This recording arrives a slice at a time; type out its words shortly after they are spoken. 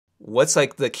what's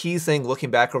like the key thing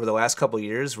looking back over the last couple of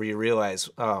years where you realize,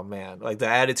 oh man, like the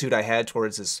attitude I had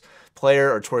towards this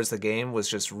player or towards the game was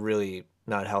just really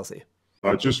not healthy?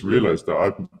 I just realized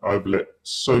that I've let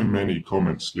so many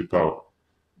comments slip out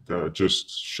that are just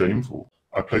shameful.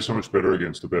 I play so much better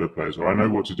against the better players, or I know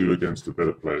what to do against the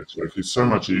better players. Like it's so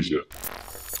much easier.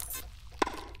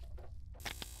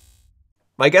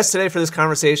 My guest today for this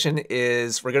conversation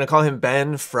is, we're going to call him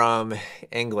Ben from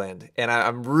England. And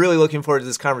I'm really looking forward to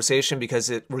this conversation because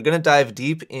we're going to dive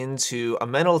deep into a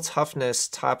mental toughness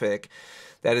topic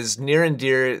that is near and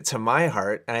dear to my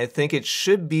heart. And I think it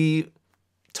should be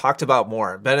talked about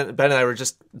more. Ben and I were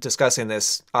just discussing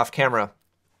this off camera.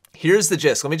 Here's the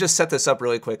gist. Let me just set this up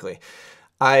really quickly.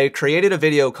 I created a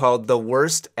video called The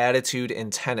Worst Attitude in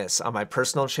Tennis on my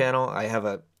personal channel. I have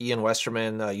a Ian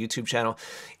Westerman YouTube channel.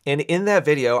 And in that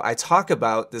video, I talk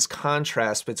about this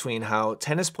contrast between how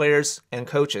tennis players and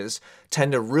coaches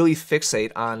tend to really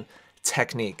fixate on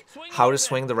technique, how to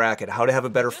swing the racket, how to have a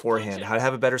better forehand, how to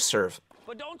have a better serve.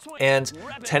 And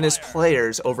tennis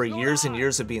players, over years and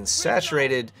years of being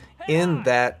saturated in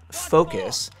that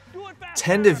focus,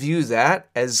 tend to view that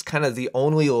as kind of the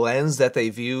only lens that they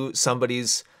view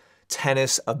somebody's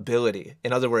tennis ability.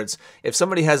 In other words, if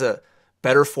somebody has a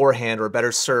better forehand or a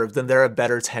better serve, then they're a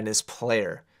better tennis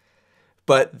player.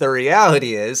 But the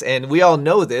reality is, and we all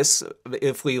know this,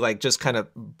 if we like just kind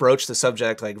of broach the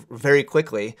subject like very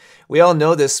quickly, we all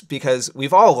know this because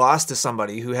we've all lost to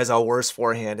somebody who has a worse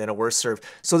forehand and a worse serve.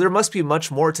 So there must be much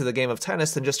more to the game of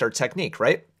tennis than just our technique,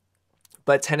 right?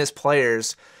 But tennis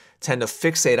players tend to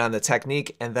fixate on the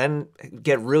technique and then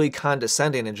get really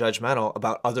condescending and judgmental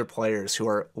about other players who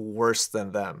are worse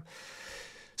than them.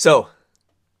 So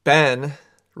Ben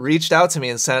reached out to me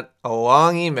and sent a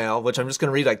long email, which I'm just going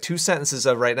to read like 2 sentences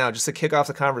of right now, just to kick off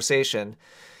the conversation.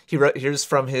 He wrote, here's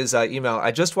from his email.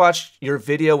 I just watched your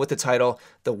video with the title,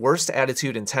 The Worst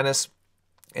Attitude in Tennis,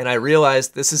 and I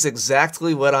realized this is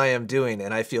exactly what I am doing,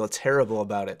 and I feel terrible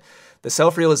about it. The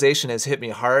self-realization has hit me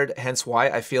hard, hence why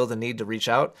I feel the need to reach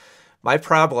out. My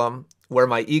problem, where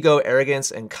my ego,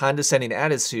 arrogance, and condescending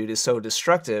attitude is so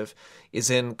destructive, is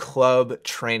in club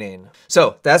training.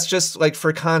 So that's just like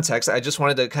for context. I just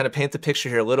wanted to kind of paint the picture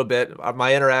here a little bit.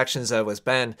 My interactions with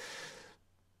Ben.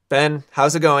 Ben,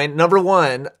 how's it going? Number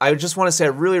one, I just want to say I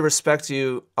really respect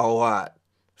you a lot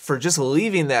for just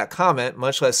leaving that comment,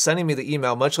 much less sending me the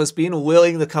email, much less being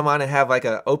willing to come on and have like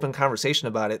an open conversation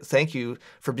about it. Thank you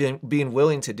for being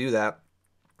willing to do that,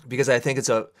 because I think it's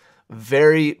a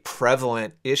very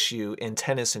prevalent issue in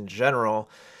tennis in general.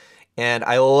 And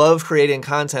I love creating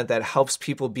content that helps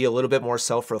people be a little bit more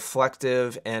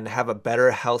self-reflective and have a better,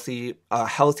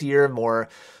 healthier, more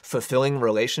fulfilling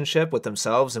relationship with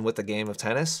themselves and with the game of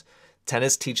tennis.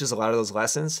 Tennis teaches a lot of those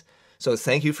lessons. So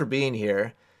thank you for being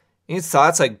here. Any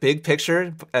thoughts, like big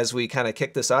picture, as we kind of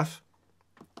kick this off?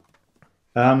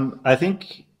 I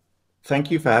think,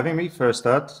 thank you for having me for a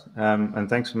start, and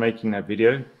thanks for making that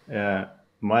video.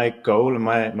 My goal and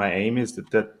my aim is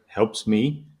that helps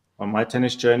me on my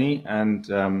tennis journey, and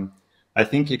I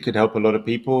think it could help a lot of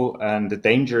people. And the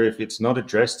danger, if it's not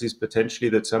addressed, is potentially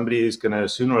that somebody is going to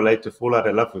sooner or later fall out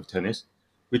of love with tennis,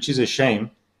 which is a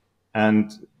shame,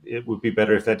 and it would be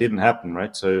better if that didn't happen,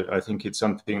 right? So I think it's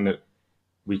something that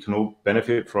we can all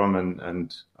benefit from,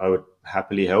 and I would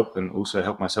happily help and also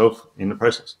help myself in the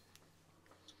process.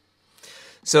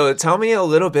 So tell me a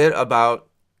little bit about,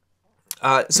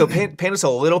 paint us a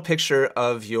little picture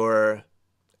of your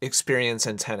experience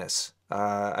in tennis.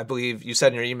 I believe you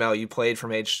said in your email you played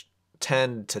from age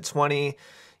 10 to 20.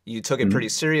 You took it pretty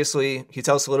seriously. Can you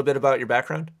tell us a little bit about your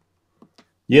background?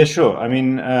 Yeah, sure. I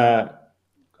mean,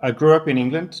 I grew up in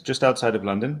England, just outside of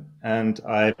London, and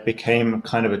I became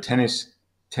kind of a tennis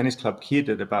club kid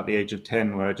at about the age of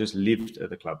 10, where I just lived at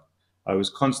the club. I was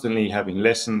constantly having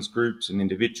lessons, groups and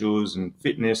individuals and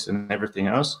fitness and everything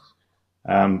else.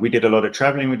 We did a lot of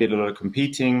traveling. We did a lot of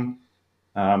competing.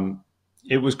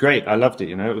 It was great. I loved it.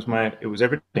 You know, it was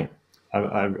everything.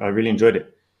 I really enjoyed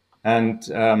it. And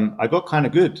I got kind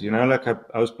of good, you know, like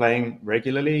I was playing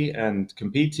regularly and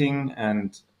competing,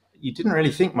 and you didn't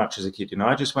really think much as a kid. You know,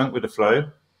 I just went with the flow,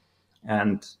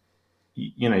 and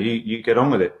you know, you get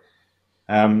on with it.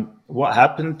 What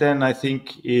happened then, I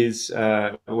think, is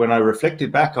when I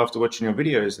reflected back after watching your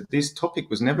videos, that this topic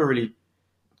was never really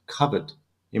covered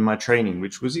in my training,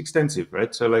 which was extensive,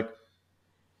 right? So like,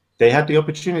 they had the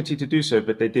opportunity to do so,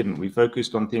 but they didn't. We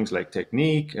focused on things like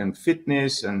technique and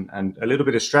fitness and a little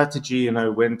bit of strategy, you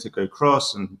know, when to go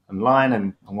cross and line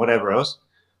and whatever else.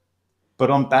 But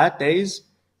on bad days,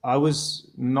 I was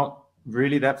not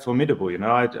really that formidable, you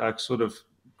know, I sort of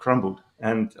crumbled.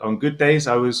 And on good days,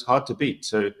 I was hard to beat.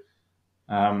 So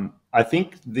I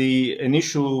think the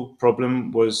initial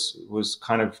problem was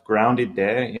kind of grounded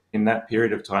there in that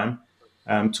period of time.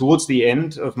 Towards the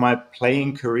end of my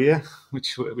playing career,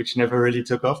 which never really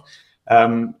took off,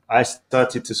 I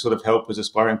started to sort of help as a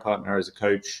sparring partner, as a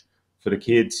coach for the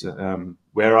kids,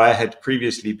 where I had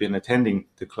previously been attending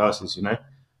the classes, you know,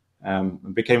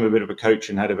 and became a bit of a coach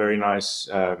and had a very nice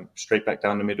straight back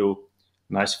down the middle,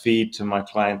 nice feed to my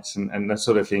clients and that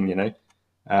sort of thing, you know.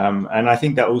 And I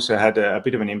think that also had a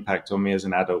bit of an impact on me as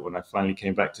an adult when I finally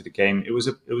came back to the game. It was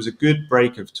a good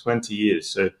break of 20 years.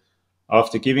 So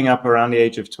after giving up around the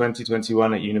age of 20,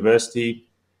 21 at university,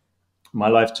 my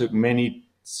life took many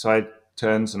side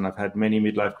turns, and I've had many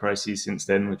midlife crises since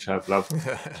then, which I've loved.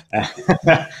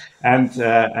 and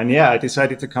yeah, I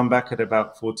decided to come back at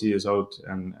about 40 years old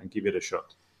and give it a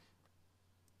shot.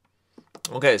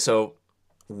 Okay, so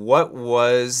what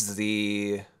was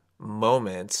the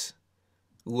moment,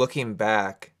 looking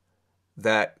back,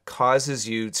 that causes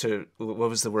you to, what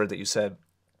was the word that you said?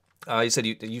 You said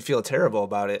you feel terrible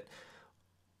about it,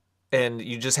 and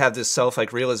you just have this self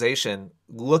realization.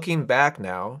 Looking back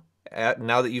now,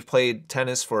 now that you've played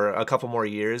tennis for a couple more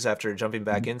years after jumping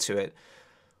back into it,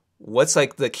 what's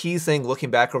like the key thing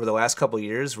looking back over the last couple of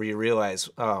years where you realize,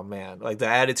 oh man, like the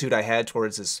attitude I had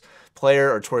towards this player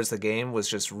or towards the game was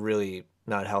just really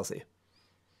not healthy?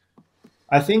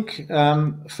 I think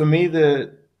for me, there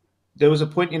was a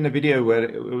point in the video where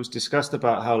it was discussed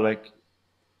about how, like,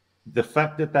 the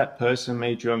fact that that person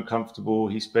made you uncomfortable,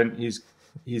 he spent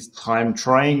his time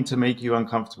trying to make you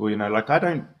uncomfortable. You know, like, I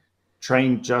don't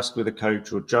train just with a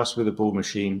coach or just with a ball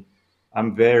machine.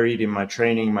 I'm varied in my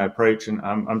training, my approach, and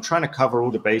I'm trying to cover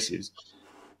all the bases.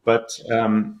 But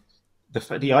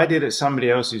the idea that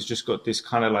somebody else has just got this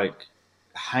kind of like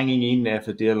hanging in there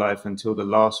for dear life until the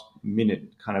last minute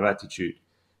kind of attitude.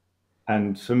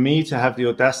 And for me to have the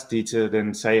audacity to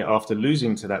then say, after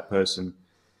losing to that person,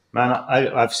 man,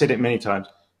 I've said it many times,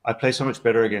 I play so much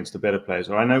better against the better players,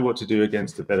 or I know what to do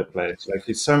against the better players. Like,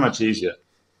 it's so much easier.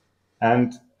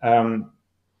 And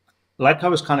like I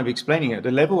was kind of explaining, at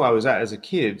the level I was at as a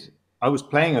kid, I was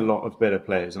playing a lot of better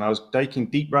players, and I was taking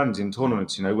deep runs in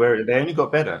tournaments, you know, where they only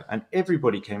got better, and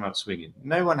everybody came out swinging.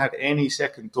 No one had any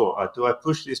second thought. Oh, do I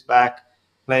push this back,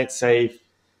 play it safe,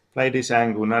 play this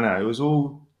angle? No. It was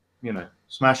all, you know,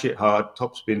 smash it hard,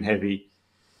 topspin heavy,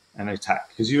 and attack.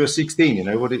 Because you were 16, you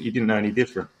know, you didn't know any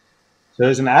different. So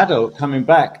as an adult coming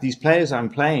back, these players I'm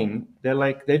playing, they're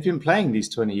like, they've been playing these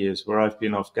 20 years where I've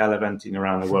been off gallivanting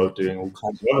around the world doing all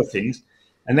kinds of other things.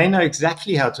 And they know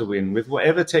exactly how to win with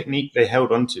whatever technique they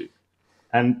held on to.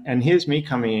 And here's me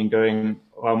coming in going,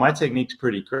 well, my technique's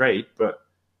pretty great, but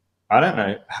I don't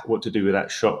know what to do with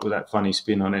that shot, with that funny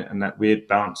spin on it and that weird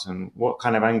bounce. And what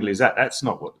kind of angle is that? That's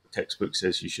not what the textbook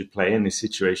says you should play in this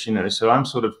situation. You know? So I'm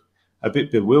sort of a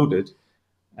bit bewildered.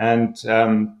 And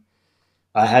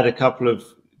I had a couple of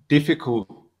difficult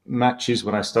matches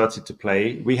when I started to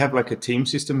play. We have like a team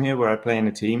system here where I play in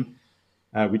a team.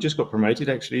 We just got promoted,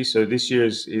 actually. So this year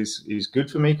is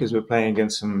good for me because we're playing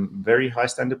against some very high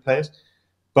standard players.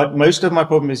 But most of my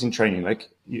problem is in training. Like,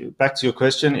 back to your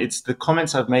question, it's the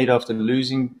comments I've made after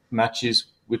losing matches,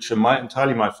 which are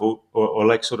entirely my fault, or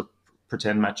like sort of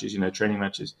pretend matches, you know, training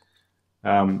matches.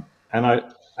 And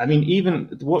I mean,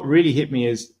 even what really hit me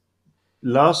is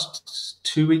last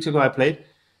 2 weeks ago I played.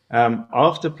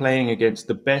 After playing against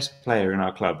the best player in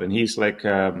our club, and he's like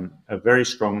a very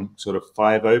strong sort of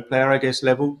 5-0 player, I guess,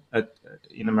 level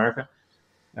in America.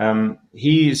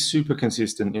 He is super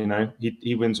consistent, you know,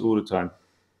 he wins all the time.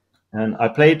 And I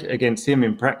played against him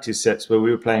in practice sets where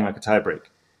we were playing like a tiebreak.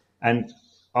 And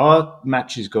our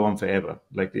matches go on forever.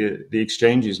 Like the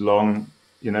exchange is long,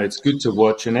 you know, it's good to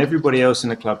watch. And everybody else in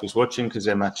the club is watching because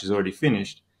their match is already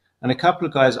finished. And a couple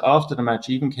of guys after the match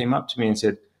even came up to me and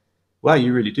said, wow,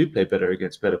 you really do play better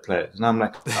against better players. And I'm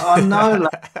like, oh no.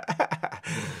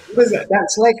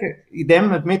 That's like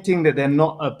them admitting that they're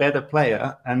not a better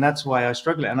player. And that's why I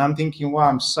struggle. And I'm thinking, wow,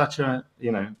 I'm such a,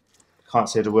 you know, can't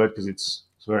say the word because it's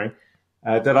swearing,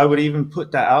 that I would even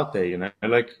put that out there, you know,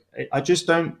 like I just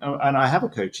don't. And I have a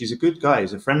coach. He's a good guy.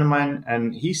 He's a friend of mine.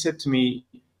 And he said to me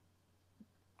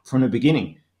from the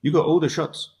beginning, you got all the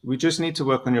shots. We just need to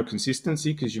work on your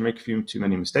consistency because you make a few too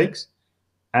many mistakes.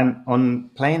 And on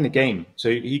playing the game. So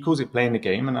he calls it playing the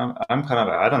game. And I'm kind of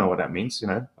like, I don't know what that means. You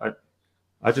know,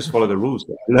 I just follow the rules.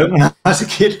 I learned when I was a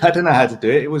kid. I don't know how to do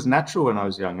it. It was natural when I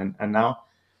was young. And now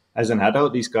as an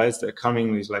adult, these guys that are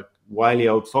coming, these like wily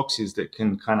old foxes that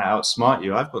can kind of outsmart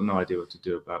you, I've got no idea what to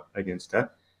do against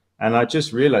that. And I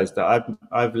just realized that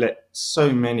I've let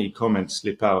so many comments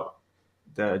slip out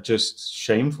that are just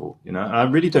shameful, you know, and I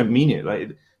really don't mean it.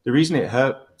 Like, the reason it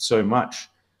hurt so much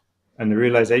And the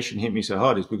realization hit me so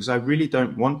hard is because I really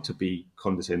don't want to be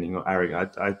condescending or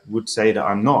arrogant. I would say that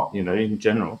I'm not, you know, in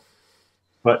general.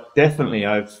 But definitely,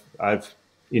 I've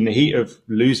in the heat of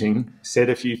losing said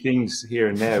a few things here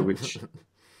and there which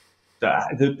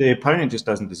the opponent just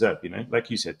doesn't deserve. You know,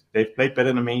 like you said, they've played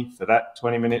better than me for that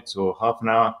 20 minutes or half an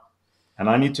hour, and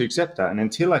I need to accept that. And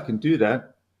until I can do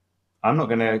that, I'm not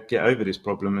going to get over this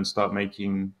problem and start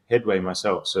making headway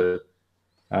myself. So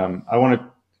I want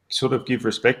to sort of give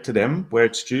respect to them where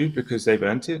it's due because they've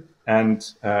earned it, and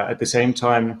at the same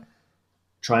time,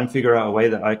 try and figure out a way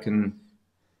that I can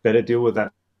better deal with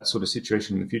that sort of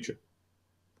situation in the future.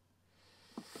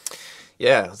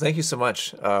 Yeah, thank you so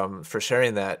much for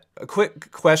sharing that. A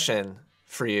quick question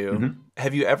for you. Mm-hmm.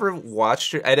 Have you ever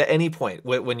watched, at any point,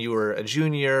 when you were a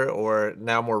junior or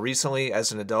now more recently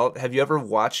as an adult, have you ever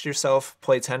watched yourself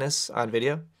play tennis on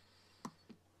video?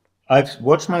 I've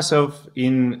watched myself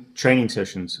in training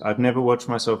sessions. I've never watched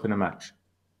myself in a match.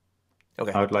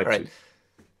 Okay. I would like to.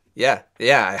 Yeah,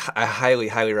 I highly,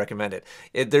 highly recommend it.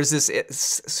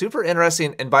 It's super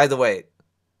interesting. And by the way,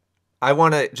 I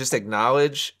want to just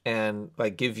acknowledge and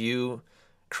like give you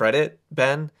credit,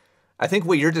 Ben. I think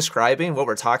what you're describing, what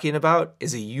we're talking about,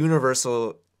 is a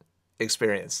universal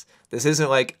experience. This isn't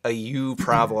like a you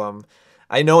problem.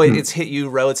 I know it's hit you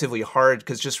relatively hard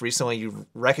because just recently you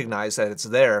recognize that it's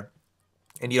there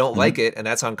and you don't like it, and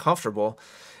that's uncomfortable.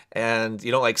 And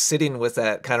you don't like sitting with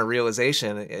that kind of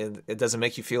realization. It doesn't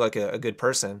make you feel like a good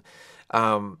person.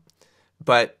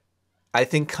 But I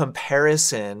think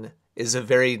comparison is a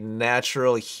very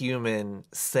natural human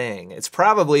thing. It's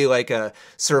probably like a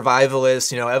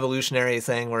survivalist, evolutionary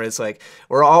thing where it's like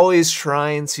we're always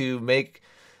trying to make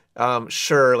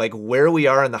sure like where we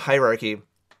are in the hierarchy.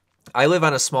 I live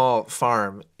on a small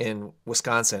farm in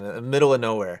Wisconsin, in the middle of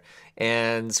nowhere,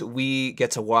 and we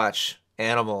get to watch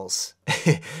animals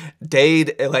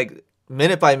like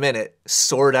minute by minute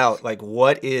sort out like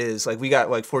what is like we got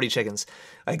like 40 chickens,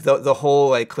 like the whole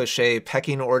like cliche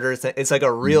pecking order thing. It's like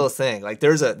a real thing. Like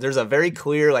there's a very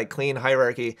clear like clean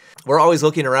hierarchy. We're always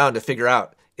looking around to figure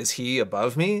out, is he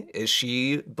above me? Is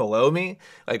she below me?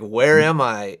 Like where am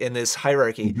I in this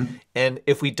hierarchy? And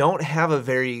if we don't have a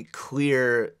very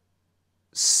clear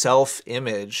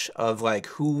self-image of like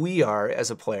who we are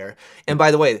as a player, and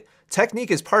by the way,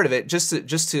 technique is part of it, just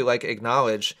to like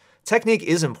acknowledge technique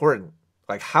is important.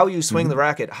 Like how you swing the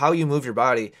racket, how you move your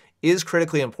body is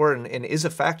critically important and is a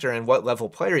factor in what level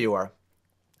player you are.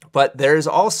 But there's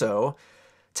also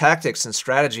tactics and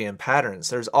strategy and patterns.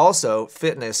 There's also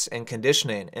fitness and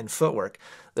conditioning and footwork.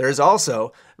 There's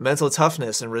also mental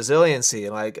toughness and resiliency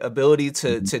and like ability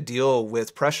to deal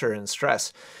with pressure and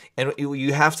stress. And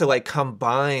you have to like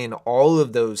combine all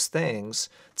of those things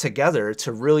together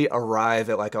to really arrive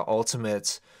at like an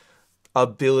ultimate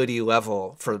ability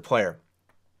level for the player.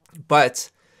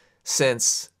 But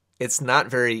since it's not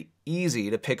very easy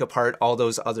to pick apart all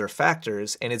those other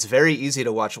factors, and it's very easy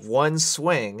to watch one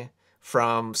swing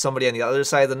from somebody on the other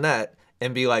side of the net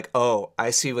and be like, oh, I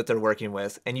see what they're working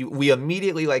with. And we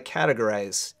immediately like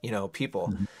categorize,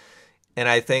 people. And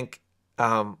I think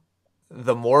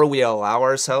the more we allow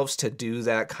ourselves to do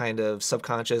that kind of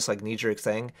subconscious, like knee-jerk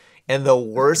thing, and the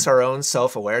worse our own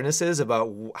self-awareness is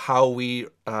about how we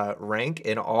rank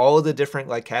in all the different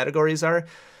like categories are,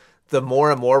 the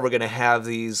more and more we're going to have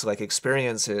these like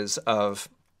experiences of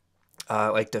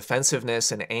like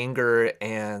defensiveness and anger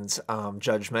and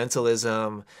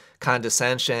judgmentalism,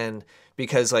 condescension,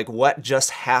 because like what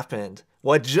just happened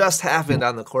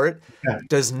on the court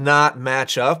does not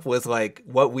match up with like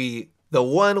the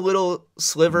one little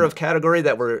sliver of category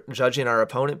that we're judging our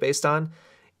opponent based on,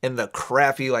 and the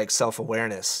crappy like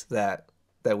self-awareness that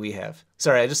we have.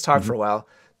 Sorry, I just talked for a while.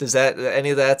 Does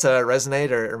any of that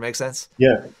resonate or make sense?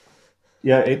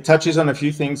 Yeah, it touches on a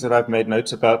few things that I've made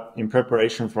notes about in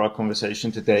preparation for our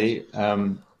conversation today.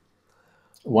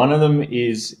 One of them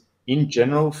is, in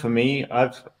general, for me,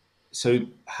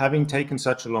 having taken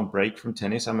such a long break from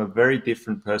tennis, I'm a very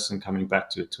different person coming back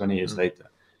to it 20 years later.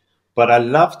 But I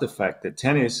love the fact that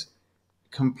tennis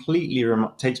completely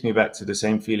takes me back to the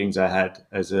same feelings I had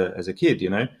as a kid.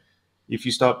 If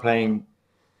you start playing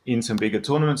in some bigger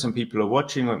tournaments and people are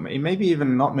watching, or maybe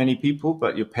even not many people,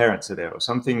 but your parents are there or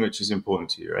something which is important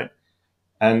to you, right?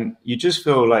 And you just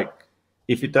feel like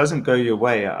if it doesn't go your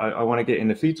way, I want to get in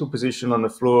the fetal position on the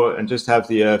floor and just have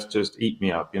the earth just eat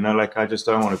me up, like I just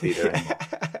don't want to be there anymore.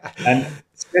 And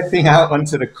stepping out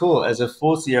onto the court as a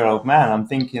 40-year-old man, I'm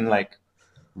thinking like,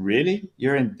 really?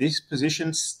 You're in this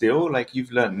position still? Like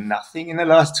you've learned nothing in the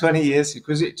last 20 years?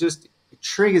 Because it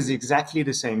triggers exactly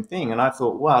the same thing. And I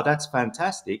thought, wow, that's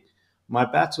fantastic. My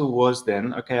battle was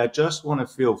then, okay, I just want to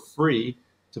feel free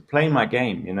to play my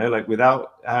game, you know, like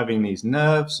without having these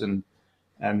nerves and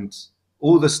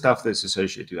all the stuff that's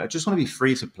associated with it. I just want to be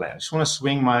free to play. I just want to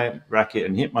swing my racket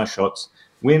and hit my shots,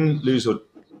 win, lose, or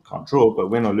can't draw, but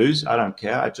win or lose, I don't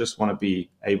care. I just want to be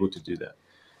able to do that.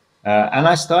 And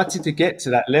I started to get to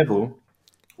that level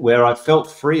where I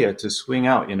felt freer to swing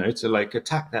out, you know, to like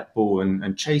attack that ball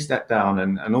and chase that down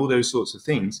and all those sorts of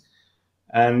things.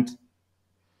 And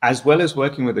as well as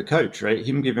working with the coach, right,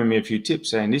 him giving me a few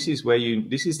tips saying, this is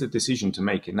the decision to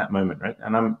make in that moment, right?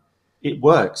 And it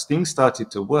works. Things started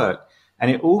to work. And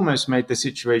it almost made the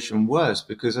situation worse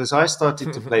because as I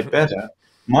started to play better,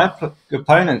 my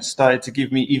opponents started to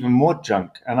give me even more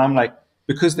junk. And I'm like,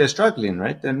 because they're struggling,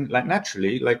 right? Then like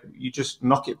naturally, like you just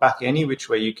knock it back any which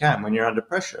way you can when you're under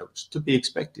pressure, which is to be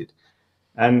expected.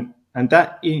 And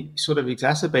that sort of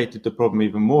exacerbated the problem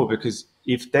even more because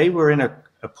if they were in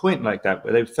a point like that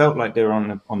where they felt like they were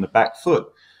on the back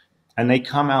foot and they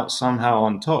come out somehow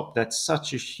on top, that's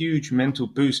such a huge mental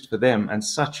boost for them and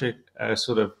such a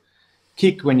sort of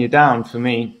kick when you're down for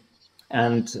me.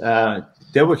 And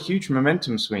there were huge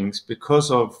momentum swings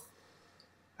because of,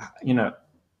 you know,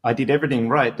 I did everything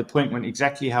right. The point went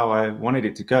exactly how I wanted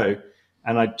it to go.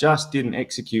 And I just didn't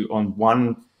execute on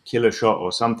one killer shot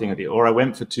or something, or I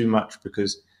went for too much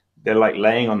because they're like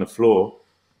laying on the floor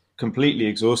completely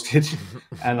exhausted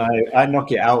and I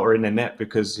knock it out or in the net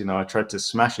because, you know, I tried to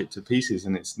smash it to pieces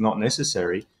and it's not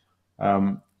necessary.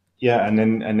 Yeah. And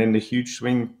then the huge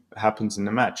swing happens in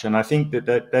the match. And I think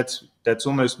that's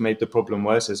almost made the problem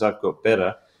worse as I've got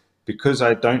better because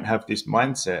I don't have this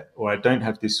mindset or I don't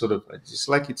have this sort of, it's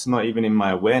like it's not even in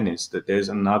my awareness that there's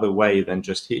another way than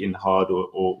just hitting hard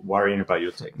or worrying about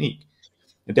your technique.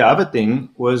 The other thing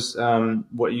was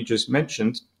what you just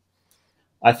mentioned.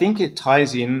 I think it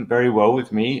ties in very well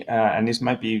with me, and this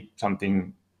might be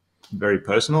something very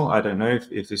personal. I don't know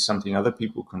if it's something other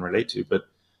people can relate to, but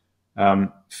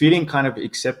feeling kind of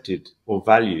accepted or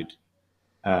valued,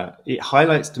 it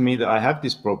highlights to me that I have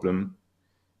this problem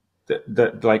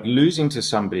that like losing to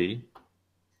somebody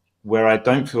where I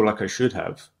don't feel like I should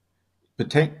have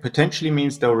potentially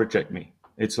means they'll reject me.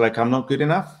 It's like I'm not good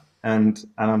enough and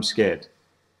I'm scared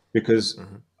because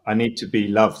I need to be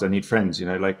loved. I need friends, you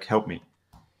know, like help me.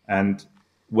 And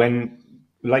when,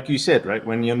 like you said, right,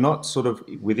 when you're not sort of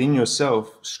within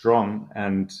yourself strong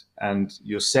and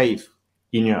you're safe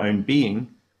in your own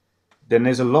being, then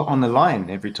there's a lot on the line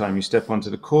every time you step onto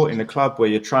the court in a club where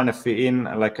you're trying to fit in.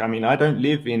 Like, I mean, I don't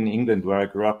live in England where I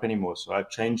grew up anymore. So I've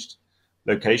changed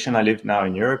location. I live now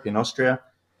in Europe, in Austria,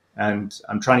 and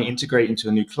I'm trying to integrate into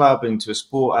a new club, into a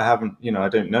sport. I haven't, you know, I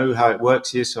don't know how it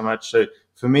works here so much. So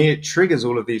for me, it triggers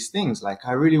all of these things. Like,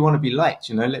 I really want to be liked,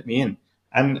 you know, let me in.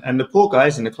 And the poor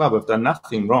guys in the club have done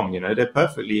nothing wrong, you know, they're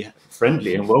perfectly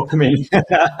friendly and welcoming.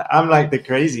 I'm like the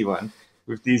crazy one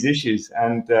with these issues.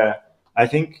 And I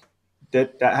think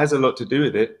that has a lot to do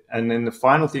with it. And then the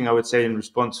final thing I would say in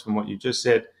response from what you just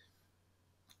said,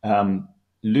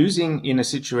 losing in a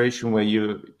situation where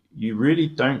you really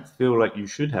don't feel like you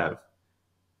should have.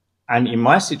 And in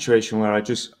my situation where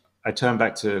I turn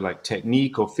back to like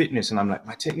technique or fitness and I'm like,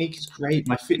 my technique is great.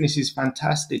 My fitness is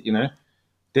fantastic, you know.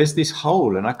 There's this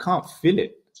hole and I can't fill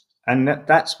it. And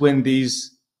that's when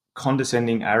these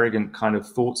condescending, arrogant kind of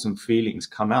thoughts and feelings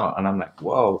come out. And I'm like,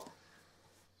 whoa,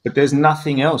 but there's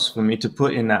nothing else for me to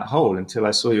put in that hole until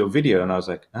I saw your video. And I was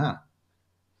like,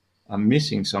 I'm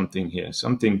missing something here,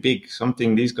 something big,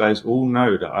 something these guys all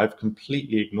know that I've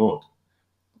completely ignored.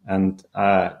 And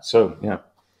so, yeah,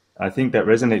 I think that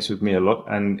resonates with me a lot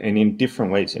and in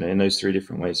different ways, you know, in those three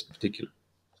different ways in particular.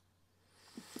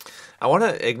 I want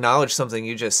to acknowledge something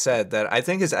you just said that I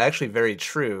think is actually very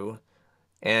true.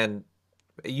 And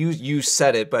you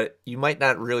said it, but you might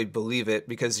not really believe it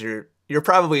because you're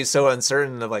probably so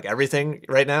uncertain of like everything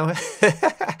right now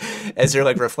as you're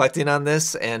like reflecting on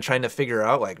this and trying to figure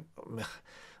out like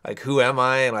who am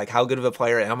I and like how good of a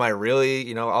player am I really,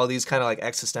 you know, all these kind of like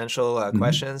existential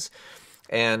questions.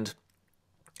 And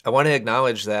I want to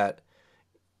acknowledge that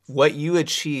what you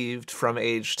achieved from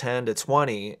age 10 to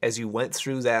 20 as you went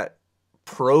through that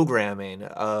programming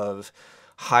of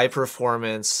high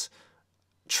performance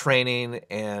training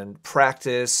and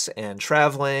practice and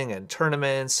traveling and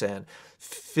tournaments and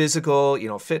physical, you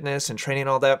know, fitness and training,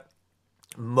 all that,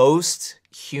 most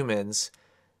humans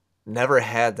never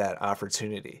had that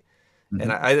opportunity.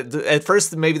 And I at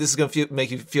first, maybe this is going to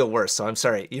make you feel worse. So I'm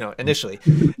sorry, you know, initially.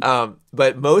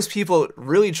 But most people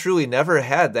really, truly never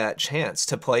had that chance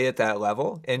to play at that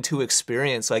level and to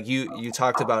experience, like you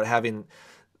talked about having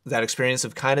that experience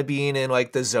of kind of being in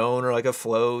like the zone or like a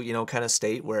flow, you know, kind of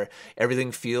state where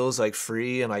everything feels like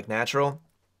free and like natural.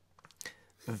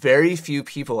 Very few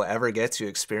people ever get to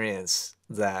experience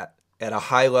that at a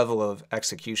high level of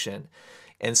execution.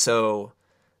 And so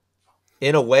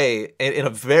in a way, in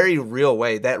a very real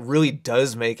way, that really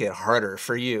does make it harder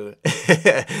for you.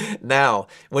 Now,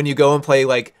 when you go and play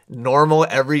like normal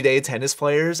everyday tennis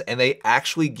players and they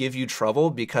actually give you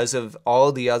trouble because of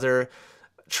all the other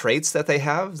traits that they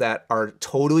have that are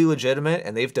totally legitimate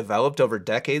and they've developed over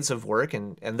decades of work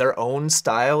and their own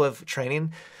style of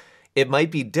training, it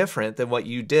might be different than what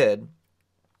you did.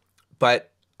 But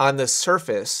on the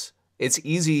surface, it's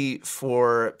easy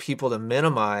for people to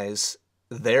minimize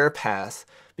their path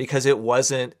because it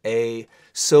wasn't a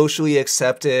socially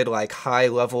accepted, like high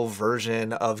level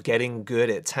version of getting good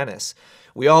at tennis.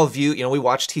 We all view, we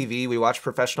watch TV, we watch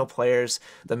professional players,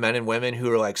 the men and women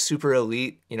who are like super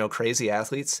elite, crazy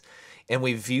athletes. And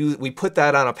we put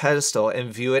that on a pedestal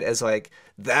and view it as like,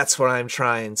 that's what I'm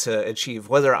trying to achieve.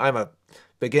 Whether I'm a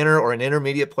beginner or an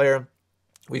intermediate player,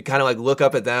 we kind of like look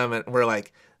up at them and we're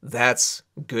like, that's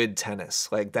good tennis.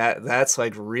 Like that's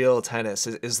like real tennis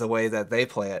is the way that they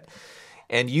play it.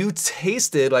 And you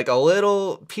tasted like a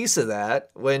little piece of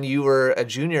that when you were a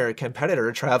junior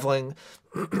competitor traveling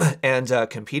and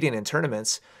competing in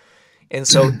tournaments. And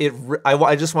so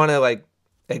I just want to like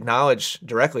acknowledge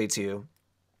directly to you,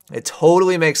 it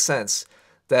totally makes sense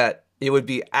that it would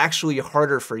be actually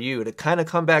harder for you to kind of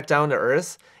come back down to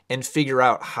earth and figure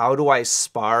out, how do I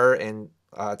spar and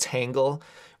tangle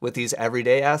with these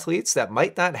everyday athletes that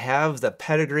might not have the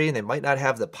pedigree and they might not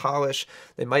have the polish,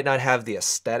 they might not have the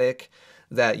aesthetic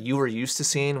that you were used to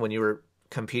seeing when you were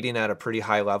competing at a pretty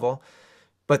high level,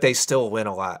 but they still win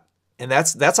a lot. And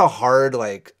that's a hard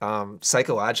like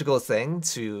psychological thing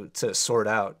to sort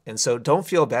out. And so don't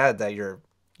feel bad that you're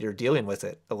dealing with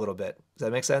it a little bit. Does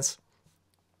that make sense?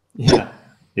 Yeah,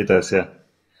 it does. Yeah.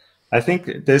 I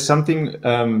think there's something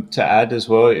to add as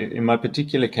well in my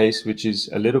particular case, which is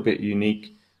a little bit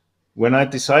unique. When I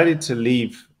decided to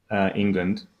leave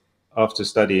England after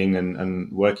studying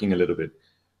and working a little bit,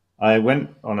 I went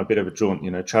on a bit of a jaunt,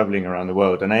 traveling around the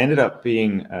world, and I ended up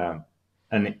being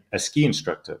a ski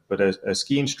instructor, but a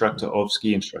ski instructor of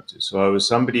ski instructors. So I was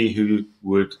somebody who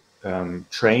would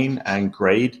train and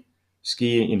grade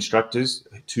ski instructors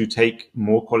to take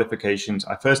more qualifications.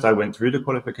 I went through the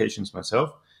qualifications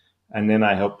myself, and then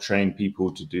I helped train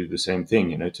people to do the same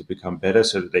thing, to become better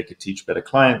so that they could teach better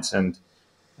clients. And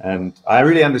I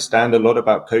really understand a lot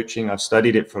about coaching. I've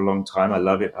studied it for a long time. I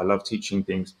love it. I love teaching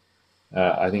things.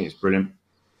 I think it's brilliant.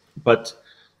 But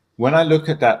when I look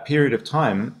at that period of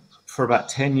time, for about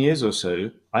 10 years or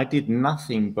so, I did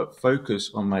nothing but focus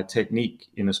on my technique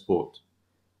in a sport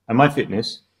and my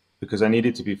fitness, because I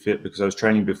needed to be fit, because I was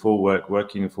training before work,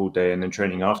 working a full day, and then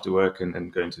training after work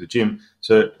and going to the gym.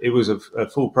 So it was a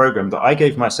full program that I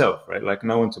gave myself, right? Like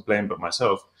no one to blame but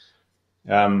myself.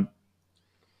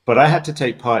 But I had to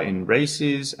take part in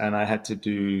races, and I had to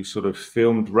do sort of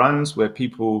filmed runs where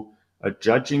people are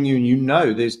judging you, and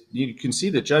you can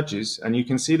see the judges and you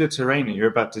can see the terrain that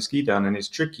you're about to ski down, and it's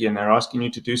tricky, and they're asking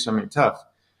you to do something tough.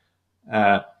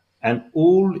 And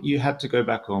all you had to go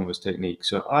back on was technique.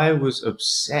 So I was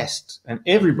obsessed, and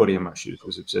everybody in my shoes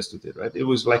was obsessed with it, right? It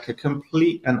was like a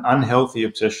complete and unhealthy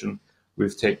obsession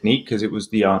with technique, because it was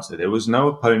the answer. There was no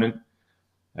opponent.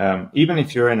 Even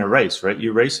if you're in a race, right?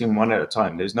 You're racing one at a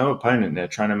time. There's no opponent there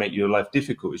trying to make your life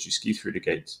difficult as you ski through the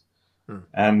gates.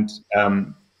 And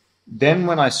then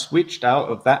when I switched out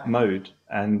of that mode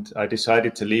and I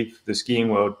decided to leave the skiing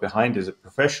world behind as a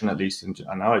profession, at least, and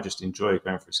now I just enjoy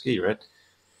going for a ski, right?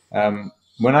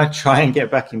 When I try and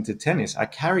get back into tennis, I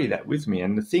carry that with me.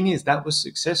 And the thing is, that was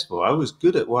successful. I was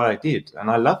good at what I did and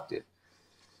I loved it.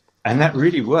 And that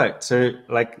really worked. So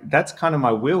like, that's kind of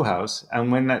my wheelhouse.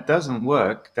 And when that doesn't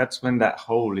work, that's when that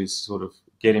hole is sort of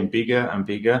getting bigger and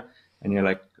bigger. And you're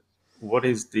like, what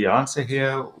is the answer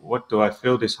here? What do I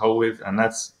fill this hole with? And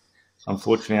that's,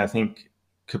 unfortunately, I think,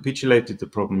 capitulated the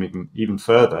problem even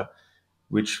further,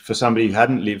 which for somebody who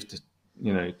hadn't lived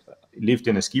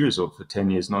in a ski resort for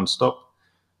 10 years nonstop,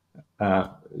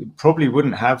 probably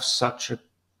wouldn't have such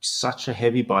a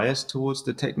heavy bias towards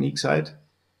the technique side.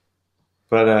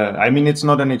 But I mean, it's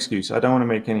not an excuse. I don't want to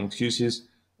make any excuses.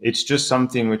 It's just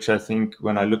something which I think,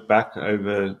 when I look back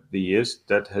over the years,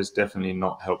 that has definitely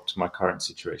not helped my current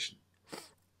situation.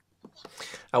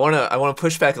 I want to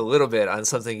push back a little bit on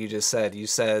something you just said. You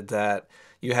said that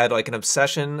you had like an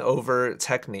obsession over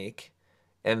technique,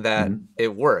 and that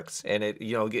it worked, and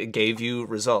it gave you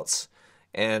results,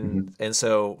 and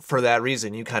so for that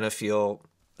reason, you kind of feel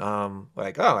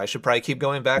like, oh, I should probably keep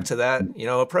going back to that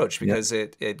approach, because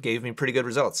it gave me pretty good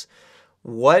results.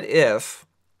 What if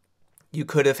you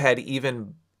could have had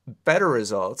even better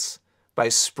results by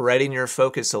spreading your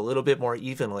focus a little bit more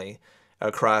evenly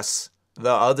across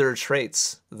the other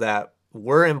traits that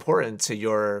were important to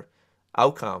your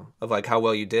outcome of like how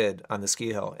well you did on the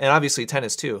ski hill, and obviously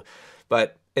tennis too.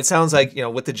 But it sounds like, you know,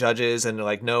 with the judges and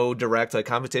like no direct like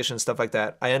competition stuff like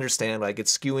that, I understand like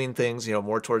it's skewing things, you know,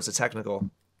 more towards the technical.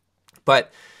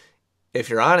 But if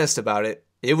you're honest about it,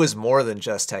 it was more than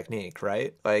just technique,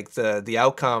 right? Like the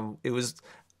outcome, it was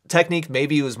technique.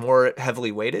 Maybe it was more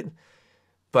heavily weighted,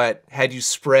 but had you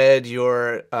spread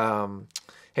your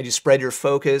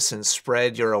focus and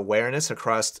spread your awareness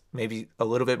across maybe a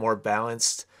little bit more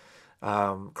balanced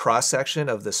cross section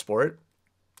of the sport,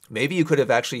 maybe you could have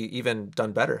actually even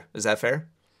done better. Is that fair?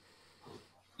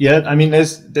 Yeah, I mean,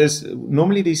 there's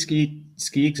normally these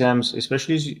ski exams,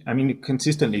 especially I mean,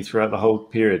 consistently throughout the whole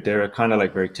period, there are kind of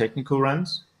like very technical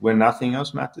runs where nothing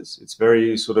else matters. It's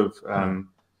very sort of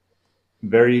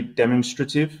very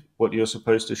demonstrative what you're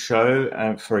supposed to show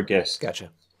for a guest. Gotcha.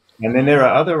 And then there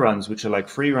are other runs which are like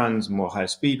free runs, more high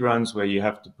speed runs, where you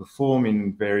have to perform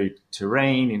in varied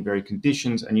terrain, in varied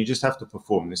conditions, and you just have to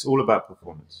perform. It's all about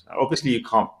performance. Obviously, you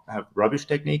can't have rubbish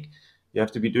technique. You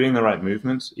have to be doing the right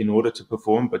movements in order to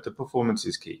perform, but the performance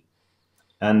is key.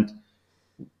 And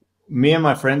me and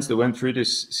my friends that went through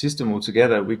this system all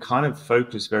together, we kind of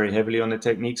focused very heavily on the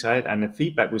technique side, and the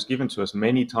feedback was given to us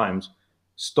many times: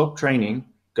 stop training,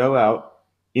 go out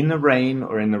in the rain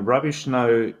or in the rubbish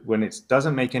snow when it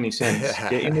doesn't make any sense,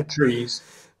 get in the trees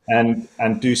and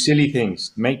do silly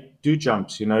things, do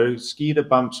jumps, you know, ski the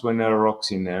bumps when there are rocks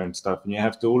in there and stuff, and you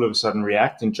have to all of a sudden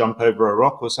react and jump over a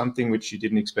rock or something which you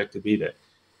didn't expect to be there.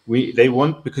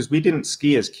 Because we didn't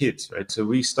ski as kids, right? So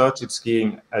we started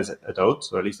skiing as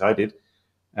adults, or at least I did,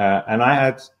 and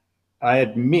I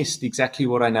had missed exactly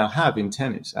what I now have in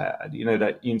tennis. You know,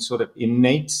 that in sort of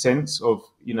innate sense of,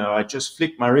 you know, I just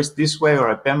flick my wrist this way or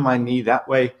I bend my knee that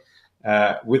way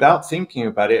without thinking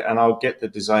about it, and I'll get the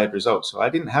desired result. So I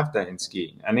didn't have that in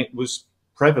skiing, and it was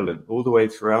prevalent all the way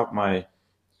throughout my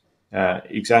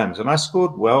exams. And I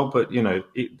scored well, but, you know,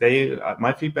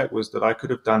 my feedback was that I could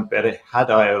have done better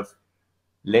had I have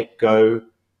let go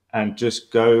and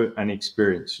just go and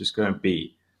experience, just go and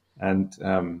be.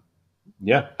 And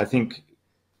yeah, I think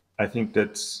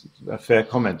that's a fair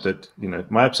comment that, you know,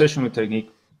 my obsession with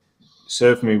technique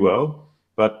served me well,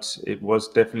 but it was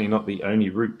definitely not the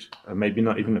only route, maybe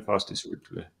not even the fastest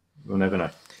route. We'll never know.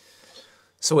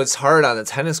 So what's hard on the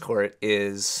tennis court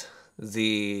is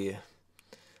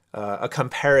a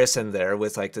comparison there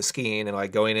with like the skiing and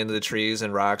like going into the trees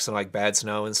and rocks and like bad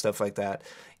snow and stuff like that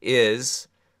is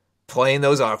playing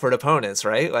those awkward opponents,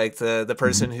 right? Like the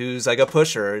person who's like a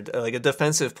pusher, like a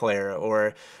defensive player,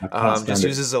 or just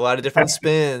uses a lot of different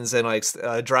spins and like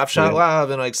drop shot lob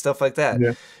and like stuff like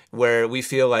that, where we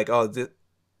feel like, oh,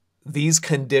 these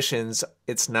conditions,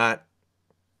 it's not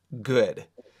good.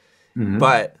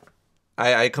 But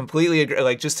I completely agree.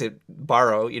 Like, just to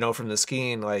borrow, you know, from the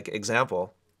skiing like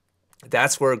example,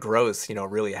 that's where growth, you know,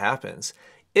 really happens.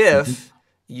 If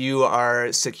you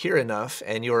are secure enough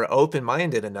and you're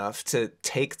open-minded enough to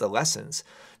take the lessons.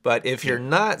 But if you're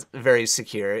not very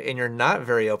secure and you're not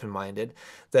very open-minded,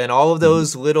 then all of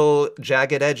those little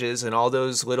jagged edges and all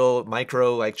those little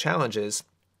micro like challenges,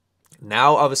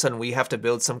 now all of a sudden we have to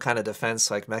build some kind of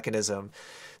defense like mechanism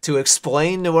to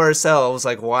explain to ourselves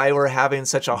like why we're having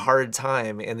such a hard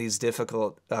time in these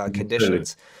difficult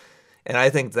conditions. And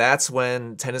I think that's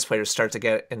when tennis players start to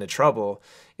get into trouble,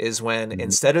 is when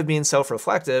instead of being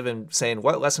self-reflective and saying,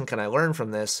 what lesson can I learn from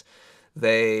this?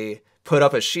 They put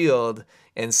up a shield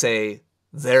and say,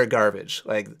 they're garbage.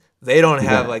 Like, they don't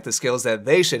have like the skills that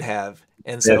they should have.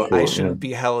 And so I shouldn't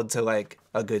be held to like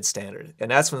a good standard.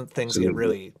 And that's when things get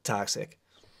really toxic.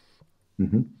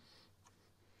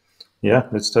 Yeah,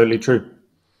 that's totally true.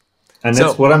 And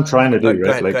that's what I'm trying to do,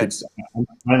 right? Like,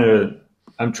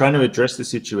 I'm trying to address the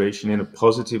situation in a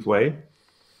positive way,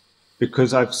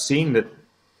 because I've seen that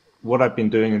what I've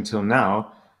been doing until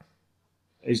now,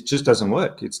 it just doesn't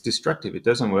work. It's destructive. It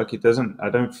doesn't work. I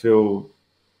don't feel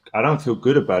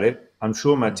good about it. I'm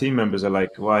sure my team members are like,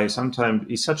 why, sometimes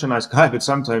he's such a nice guy, but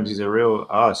sometimes he's a real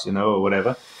ass, you know, or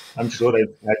whatever. I'm sure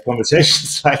they've had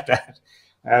conversations like that.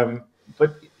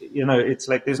 But, you know, it's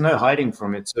like there's no hiding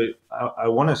from it. So I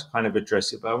want to kind of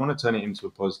address it, but I want to turn it into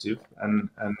a positive and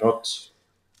not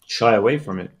shy away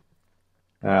from it.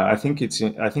 I think it's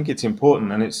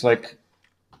important, and it's like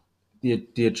the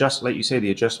like you say, the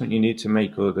adjustment you need to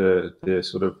make, or the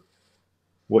sort of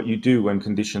what you do when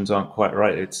conditions aren't quite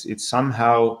right. It's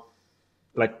somehow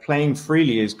like playing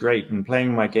freely is great and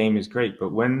playing my game is great,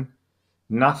 but when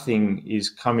nothing is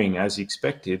coming as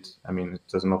expected, I mean, it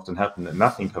doesn't often happen that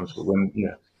nothing comes, but when, you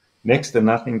know, next to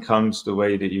nothing comes the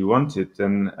way that you want it,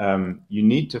 then you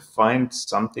need to find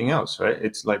something else, right?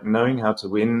 It's like knowing how to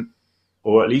win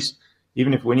or at least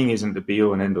even if winning isn't the be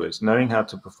all and end all, it's knowing how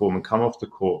to perform and come off the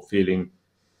court feeling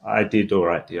I did all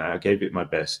right. I gave it my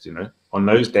best, on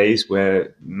those days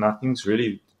where nothing's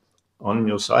really on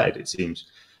your side, it seems.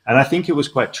 And I think it was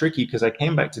quite tricky because I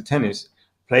came back to tennis,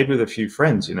 played with a few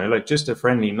friends, like just a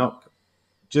friendly knock,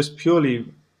 just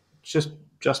purely, just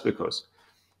because.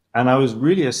 And I was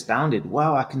really astounded.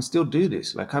 Wow, I can still do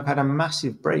this. Like I've had a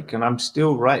massive break and I'm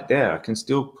still right there. I can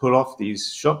still pull off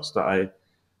these shots that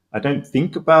I don't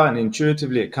think about, and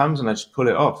intuitively it comes and I just pull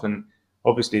it off. And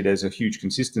obviously there's a huge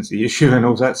consistency issue and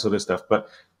all that sort of stuff. But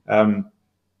I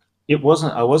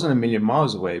wasn't a million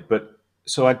miles away. But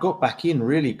so I got back in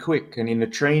really quick, and in the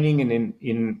training and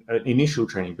in initial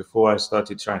training before I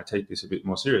started trying to take this a bit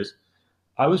more serious,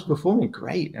 I was performing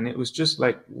great. And it was just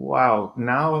like, wow,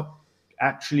 now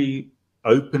actually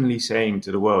openly saying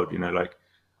to the world, like,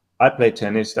 I play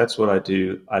tennis, that's what I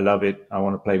do, I love it, I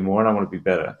want to play more and I want to be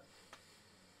better.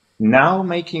 Now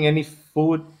making any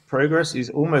forward progress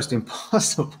is almost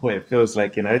impossible. It feels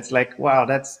like, it's like, wow,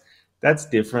 that's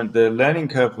different. The learning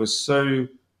curve was so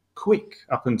quick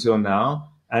up until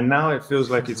now, and now it feels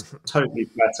like it's totally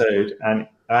plateaued and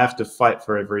I have to fight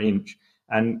for every inch.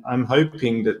 And I'm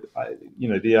hoping that,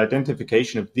 the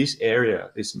identification of this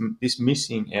area, this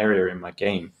missing area in my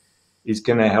game is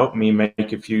going to help me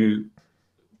make a few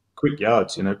quick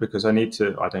yards, because I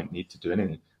don't need to do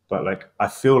anything, but like, I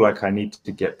feel like I need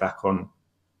to get back on.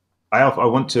 I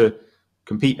want to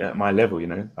compete at my level,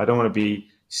 I don't want to be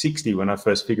 60 when I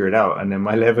first figure it out and then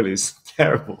my level is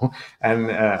terrible and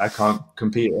I can't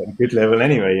compete at a good level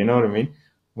anyway, you know what I mean?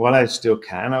 While I still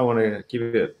can, I want to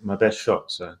give it my best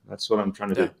shot. So that's what I'm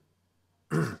trying to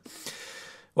do.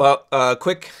 Well,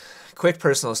 quick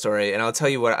personal story, and I'll tell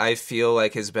you what I feel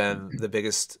like has been the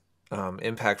biggest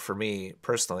impact for me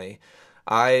personally.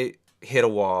 I hit a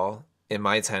wall in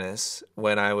my tennis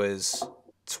when I was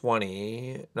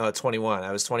 21.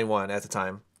 I was 21 at the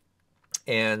time.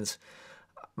 And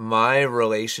my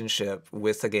relationship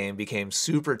with the game became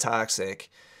super toxic.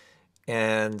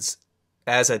 And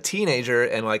as a teenager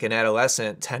and like an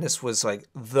adolescent, tennis was like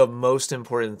the most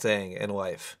important thing in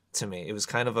life to me. It was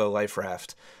kind of a life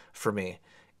raft for me.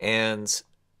 And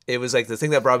it was like the thing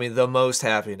that brought me the most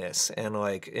happiness and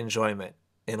like enjoyment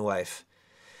in life.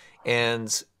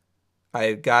 And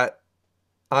I got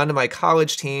onto my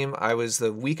college team. I was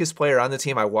the weakest player on the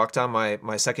team. I walked on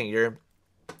my second year.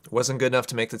 Wasn't good enough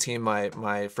to make the team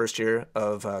my first year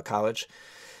of college.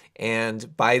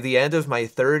 And by the end of my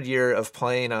third year of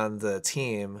playing on the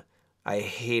team, I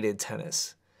hated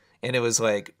tennis. And it was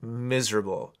like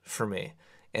miserable for me.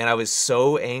 And I was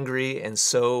so angry and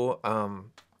so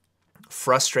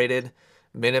frustrated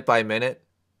minute by minute.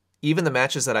 Even the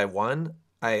matches that I won,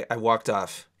 I walked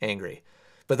off angry.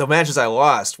 But the matches I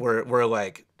lost were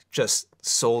like just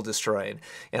soul destroying.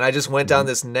 And I just went down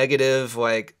this negative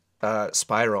like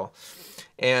spiral.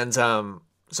 And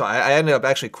so I ended up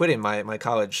actually quitting my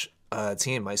college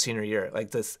team my senior year,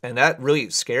 like this, and that really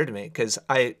scared me because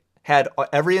I had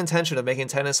every intention of making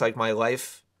tennis like my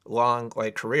lifelong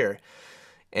like career,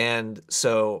 and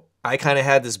so I kind of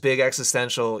had this big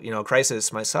existential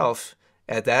crisis myself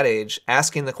at that age,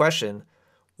 asking the question,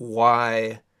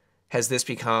 why has this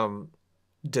become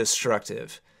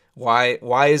destructive?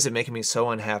 Why is it making me so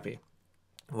unhappy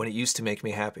when it used to make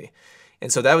me happy?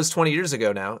 And so that was 20 years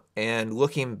ago now. And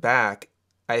looking back,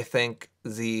 I think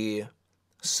the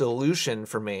solution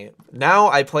for me, now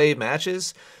I play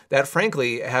matches that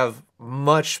frankly have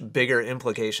much bigger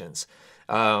implications.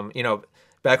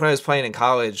 Back when I was playing in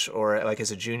college or like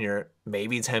as a junior,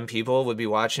 maybe 10 people would be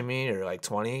watching me or like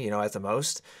 20, at the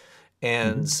most.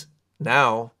 And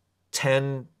now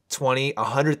 10, 20,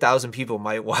 100,000 people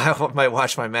might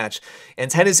watch my match. And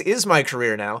tennis is my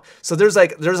career now. So there's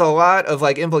a lot of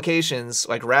like implications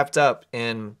like wrapped up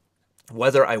in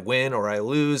whether I win or I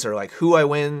lose, or like who I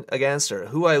win against or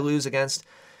who I lose against.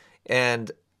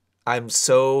 And I'm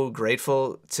so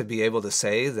grateful to be able to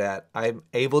say that I'm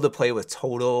able to play with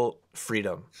total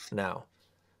freedom now.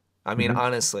 I mean,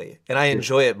 honestly, and I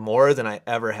enjoy it more than I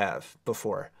ever have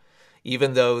before,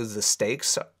 even though the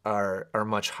stakes are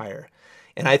much higher.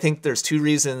 And I think there's two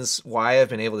reasons why I've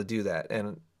been able to do that.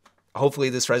 And hopefully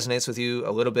this resonates with you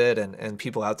a little bit and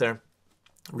people out there.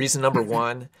 Reason number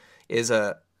one is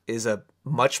a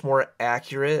much more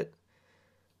accurate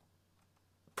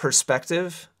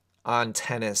perspective on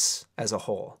tennis as a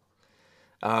whole.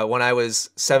 When I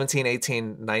was 17,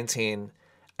 18, 19,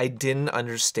 I didn't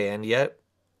understand yet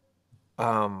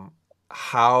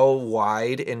how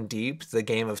wide and deep the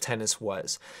game of tennis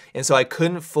was. And so I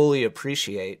couldn't fully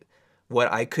appreciate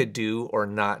what I could do or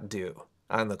not do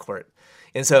on the court.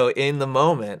 And so in the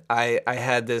moment, I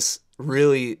had this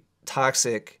really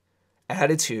toxic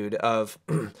attitude of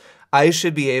I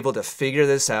should be able to figure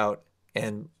this out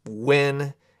and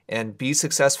win and be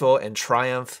successful and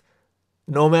triumph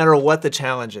no matter what the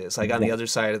challenge is, like on the other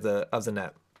side of the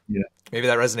net. Yeah. Maybe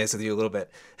that resonates with you a little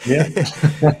bit. Yeah.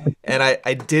 And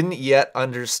I didn't yet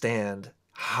understand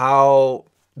how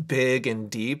big and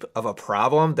deep of a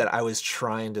problem that I was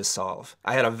trying to solve.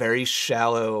 I had a very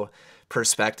shallow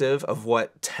perspective of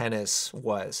what tennis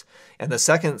was. And the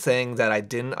second thing that I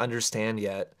didn't understand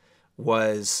yet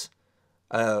was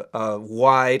a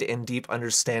wide and deep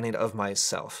understanding of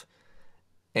myself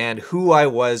and who I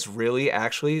was really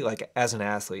actually like as an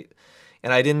athlete.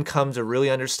 And I didn't come to really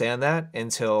understand that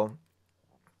until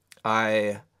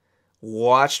I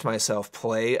watched myself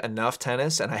play enough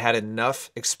tennis and I had enough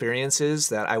experiences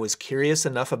that I was curious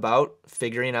enough about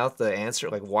figuring out the answer.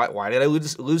 Like, why did I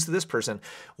lose to this person?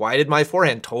 Why did my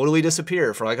forehand totally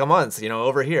disappear for like a month,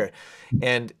 over here?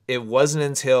 And it wasn't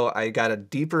until I got a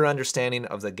deeper understanding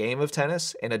of the game of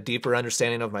tennis and a deeper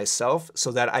understanding of myself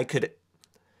so that I could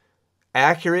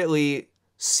accurately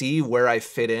see where I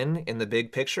fit in the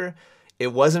big picture.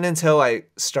 It wasn't until I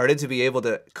started to be able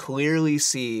to clearly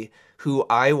see who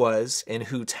I was and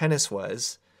who tennis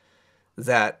was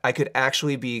that I could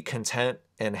actually be content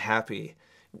and happy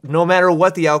no matter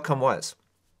what the outcome was.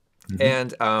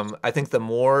 And I think the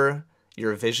more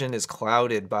your vision is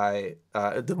clouded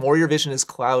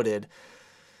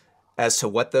as to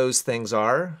what those things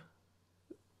are,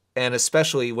 and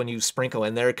especially when you sprinkle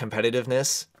in there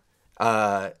competitiveness,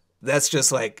 that's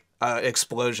just like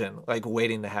explosion, like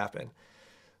waiting to happen.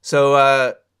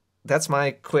 So that's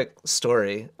my quick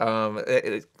story.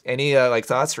 Any like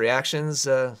thoughts, reactions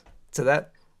to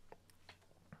that?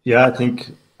 Yeah,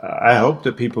 I hope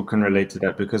that people can relate to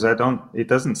that because it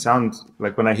doesn't sound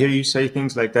like when I hear you say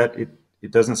things like that,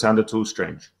 it doesn't sound at all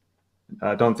strange.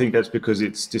 I don't think that's because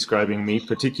it's describing me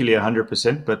particularly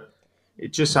 100%, but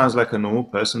it just sounds like a normal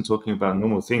person talking about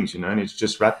normal things, and it's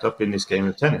just wrapped up in this game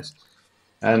of tennis.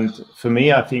 And for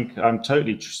me, I think I'm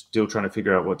totally still trying to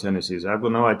figure out what tennis is. I've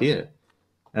got no idea.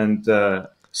 And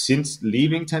since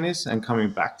leaving tennis and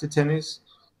coming back to tennis,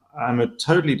 I'm a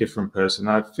totally different person.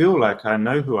 I feel like I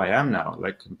know who I am now,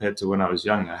 like compared to when I was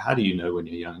younger. How do you know when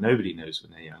you're young? Nobody knows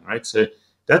when they're young, right? So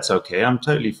that's okay. I'm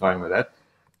totally fine with that.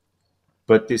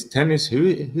 But this tennis,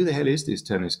 who the hell is this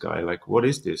tennis guy? Like, what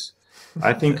is this?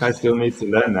 I think I still need to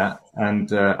learn that.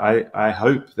 And I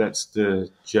hope that's the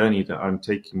journey that I'm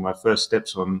taking my first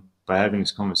steps on by having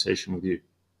this conversation with you.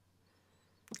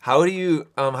 How do you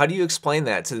explain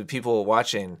that to the people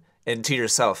watching and to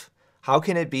yourself? How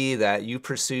can it be that you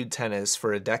pursued tennis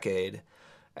for a decade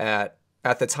at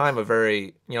the time a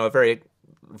very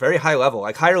very high level,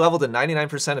 like higher level than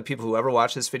 99% of people who ever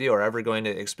watch this video are ever going to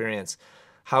experience?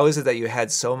 How is it that you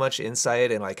had so much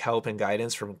insight and like help and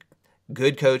guidance from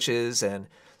good coaches, and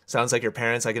sounds like your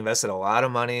parents like invested a lot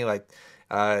of money, like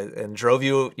and drove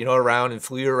you around and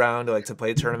flew you around to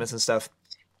play tournaments and stuff?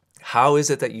 How is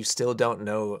it that you still don't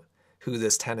know who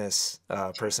this tennis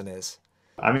person is?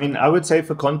 I mean, I would say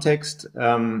for context,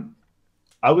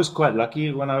 I was quite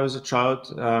lucky when I was a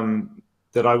child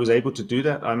that I was able to do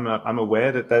that. I'm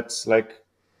aware that that's like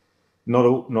not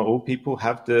all people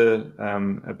have the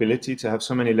ability to have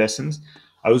so many lessons.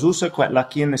 I was also quite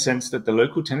lucky in the sense that the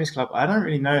local tennis club, I don't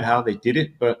really know how they did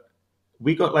it, but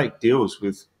we got like deals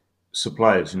with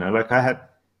suppliers, like I had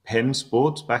Penn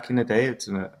Sports back in the day. It's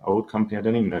an old company. I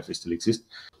don't even know if it still exists.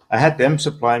 I had them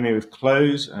supply me with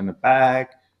clothes and a bag,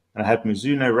 and I had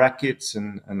Mizuno rackets,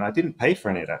 and I didn't pay for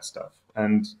any of that stuff.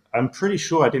 And I'm pretty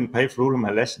sure I didn't pay for all of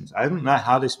my lessons. I don't know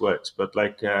how this works, but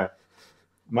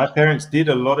my parents did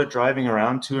a lot of driving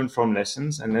around to and from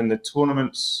lessons, and then the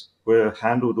tournaments were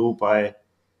handled all by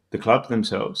the club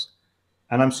themselves.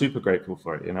 And I'm super grateful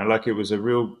for it. It was a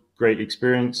real great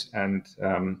experience. And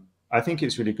I think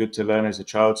it's really good to learn as a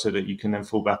child so that you can then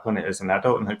fall back on it as an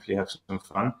adult and hopefully have some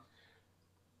fun.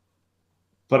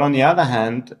 But on the other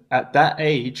hand, at that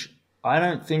age, I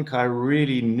don't think I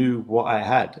really knew what I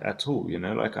had at all.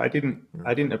 I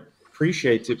didn't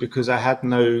appreciate it because I had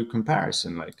no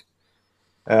comparison.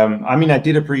 I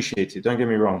did appreciate it. Don't get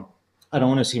me wrong. I don't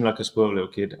want to seem like a spoiled little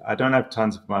kid. I don't have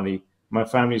tons of money. My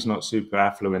family's not super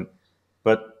affluent,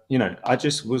 but I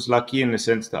just was lucky in the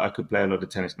sense that I could play a lot of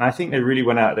tennis. And I think they really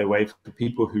went out of their way for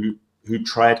people who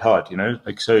tried hard.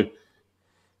 So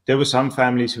there were some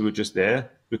families who were just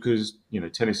there because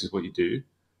tennis is what you do.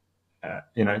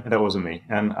 That wasn't me.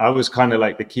 And I was kind of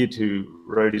like the kid who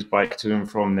rode his bike to and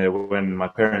from there when my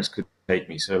parents could take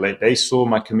me. So they saw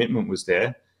my commitment was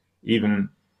there, even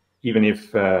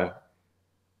if I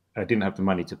didn't have the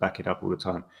money to back it up all the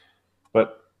time.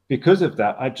 But because of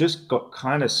that, I just got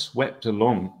kind of swept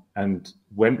along and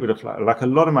went with a like a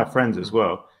lot of my friends as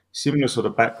well, similar sort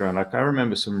of background. Like I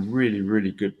remember some really,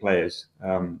 really good players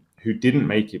who didn't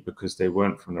make it because they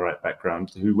weren't from the right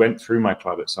background, who went through my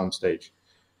club at some stage.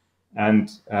 And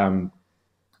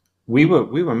we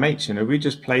were mates, you know, we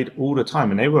just played all the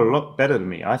time, and they were a lot better than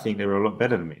me. I think they were a lot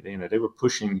better than me. You know, they were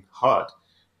pushing hard,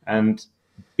 and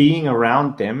being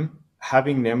around them,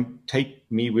 having them take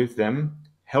me with them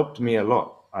helped me a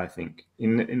lot. I think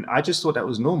I just thought that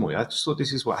was normal. I just thought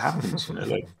this is what happens, you know,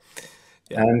 like,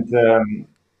 Yeah. and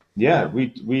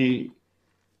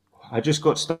I just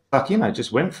got stuck in. I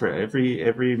just went for it.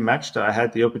 Every match that I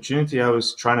had the opportunity, I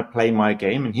was trying to play my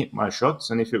game and hit my shots.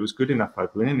 And if it was good enough,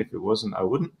 I'd win. And if it wasn't, I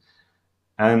wouldn't.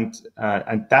 And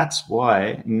that's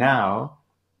why now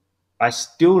I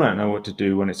still don't know what to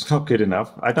do when it's not good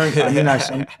enough. I don't. I mean, I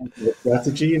sometimes have a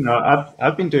strategy. You know,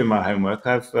 I've been doing my homework.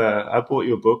 I bought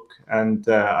your book, and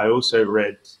I also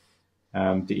read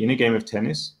The Inner Game of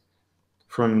Tennis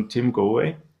from Tim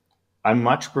Galway. I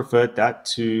much preferred that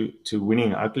to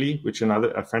Winning Ugly, which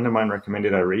a friend of mine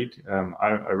recommended I read.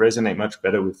 I resonate much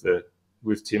better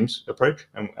with Tim's approach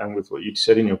and with what you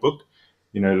said in your book.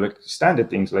 You know, like standard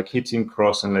things like hitting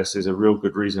cross unless there's a real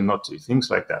good reason not to,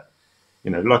 things like that. You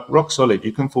know, like rock solid,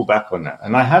 you can fall back on that.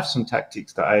 And I have some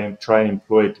tactics that I try and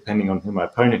employ depending on who my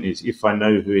opponent is, if I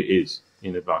know who it is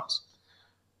in advance.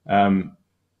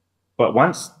 But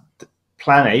once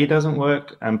plan A doesn't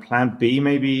work and plan B,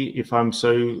 maybe if I'm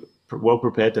so well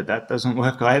prepared that doesn't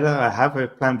work either, I have a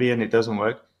plan B and it doesn't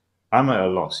work, I'm at a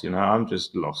loss, you know, I'm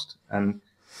just lost. And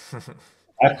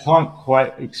I can't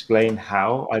quite explain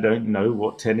how. I don't know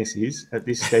what tennis is at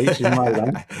this stage in my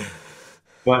life.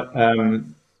 But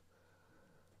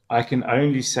I can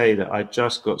only say that I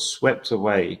just got swept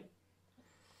away.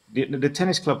 The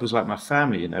tennis club was like my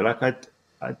family, you know, like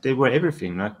they were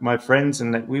everything. Like my friends,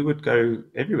 and we would go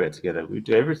everywhere together. We'd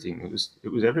do everything. It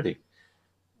was everything.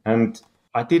 And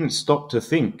I didn't stop to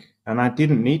think, and I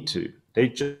didn't need to.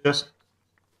 It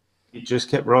just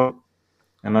kept rolling,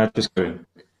 and I just going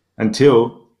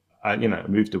until I, you know,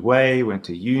 moved away, went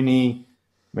to uni,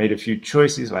 made a few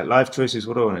choices, like life choices.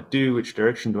 What do I want to do? Which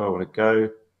direction do I want to go?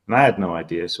 And I had no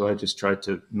idea, so I just tried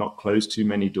to not close too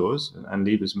many doors and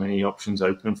leave as many options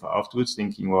open for afterwards,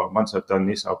 thinking, well, once I've done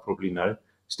this, I'll probably know.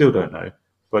 Still don't know,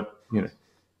 but you know,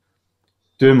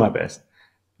 doing my best.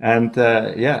 And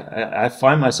I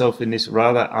find myself in this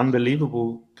rather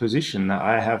unbelievable position that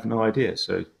I have no idea.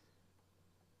 So,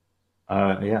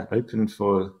 open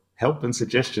for help and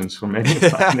suggestions from anyone.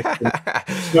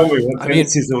 Tell me what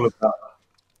tennis is all about.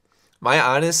 My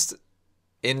honest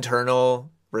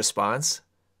internal response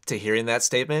to hearing that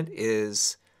statement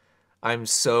is I'm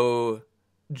so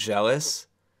jealous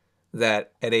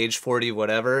that at age 40,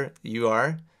 whatever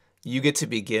you get to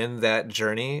begin that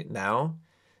journey now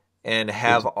and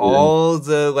have all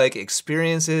the like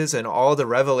experiences and all the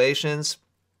revelations.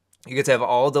 You get to have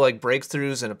all the like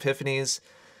breakthroughs and epiphanies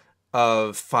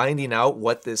of finding out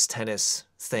what this tennis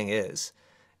thing is.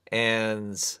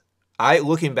 And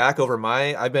looking back over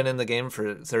I've been in the game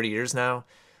for 30 years now,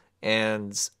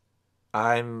 and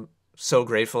I'm so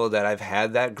grateful that I've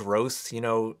had that growth, you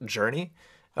know, journey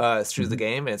through the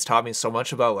game. And it's taught me so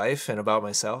much about life and about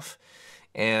myself.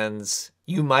 And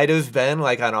you might have been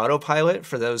like on autopilot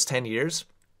for those 10 years,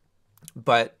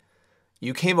 but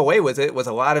you came away with it with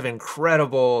a lot of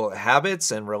incredible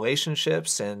habits and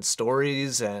relationships and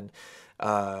stories and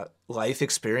life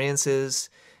experiences.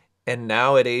 And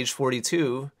now at age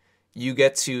 42, you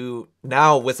get to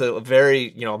now with a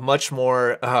very, you know, much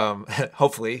more,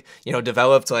 hopefully, you know,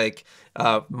 developed like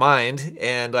mind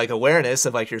and like awareness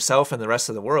of like yourself and the rest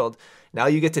of the world. Now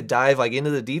you get to dive like into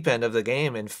the deep end of the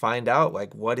game and find out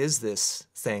like, what is this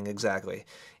thing exactly?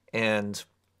 And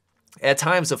at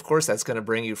times, of course, that's going to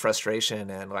bring you frustration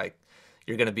and like,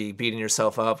 you're going to be beating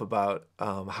yourself up about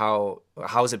how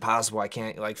is it possible I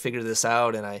can't like figure this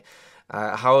out, and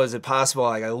how is it possible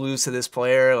like I lose to this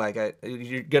player? Like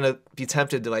you're gonna be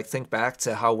tempted to like think back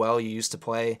to how well you used to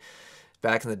play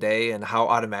back in the day and how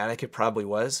automatic it probably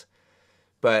was.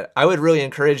 But I would really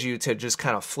encourage you to just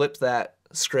kind of flip that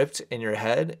script in your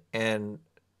head and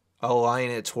align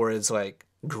it towards like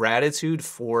gratitude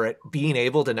for it being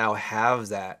able to now have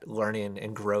that learning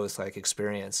and growth like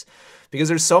experience. Because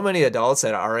there's so many adults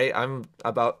that are I'm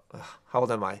about, how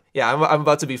old am I? Yeah, I'm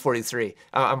about to be 43.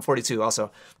 I'm 42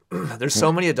 also. There's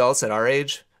so many adults at our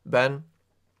age, Ben,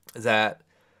 that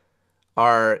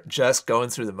are just going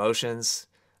through the motions.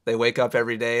 They wake up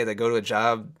every day, they go to a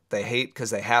job they hate because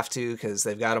they have to, because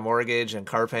they've got a mortgage and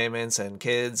car payments and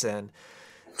kids, and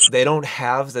they don't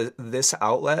have this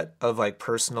outlet of like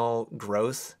personal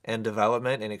growth and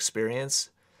development and experience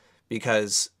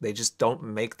because they just don't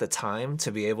make the time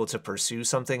to be able to pursue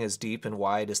something as deep and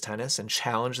wide as tennis and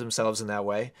challenge themselves in that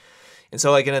way. And so,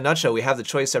 like, in a nutshell, we have the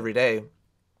choice every day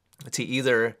to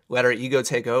either let our ego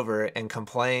take over and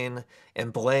complain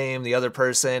and blame the other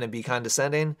person and be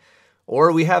condescending,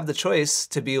 or we have the choice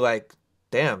to be like,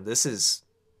 damn, this is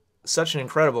such an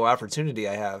incredible opportunity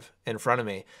I have in front of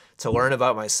me to learn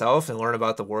about myself and learn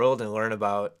about the world and learn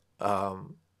about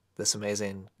this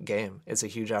amazing game. It's a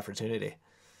huge opportunity.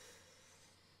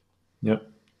 Yep.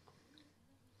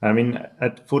 I mean,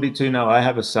 at 42 now, I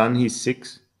have a son. He's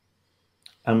 6.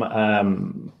 You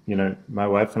know, my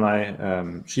wife and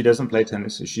I, she doesn't play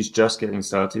tennis, so she's just getting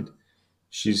started.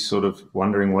 She's sort of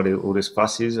wondering what all this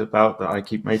fuss is about that I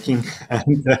keep making.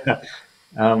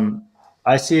 And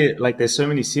I see it like there's so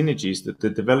many synergies that the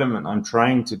development I'm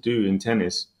trying to do in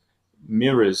tennis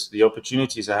mirrors the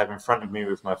opportunities I have in front of me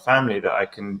with my family, that I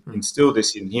can instill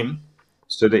this in him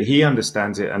so that he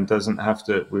understands it and doesn't have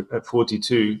to, at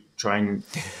 42, try and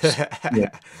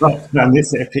run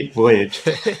this epic voyage.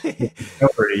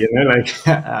 You know, like,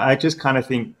 I just kind of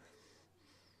think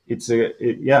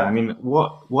I mean,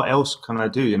 what else can I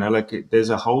do? You know, like,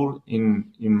 there's a hole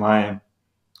in my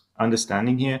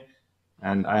understanding here,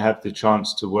 and I have the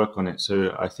chance to work on it.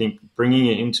 So I think bringing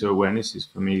it into awareness is,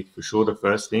 for me, for sure, the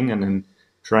first thing, and then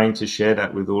trying to share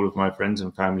that with all of my friends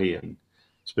and family, and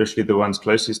especially the ones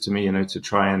closest to me, you know, to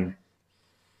try and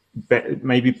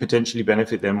maybe potentially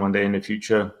benefit them one day in the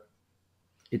future.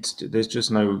 There's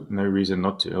just no reason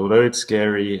not to, although it's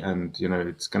scary, and, you know,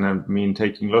 it's going to mean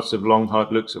taking lots of long,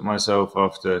 hard looks at myself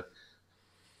after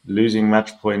losing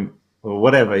match point or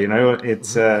whatever, you know.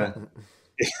 It's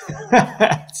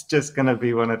it's just going to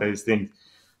be one of those things.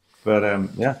 But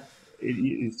yeah,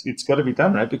 it's got to be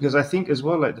done, right? Because I think as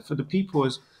well, like, for the people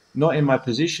who's not in my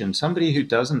position, somebody who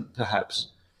doesn't perhaps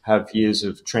have years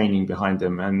of training behind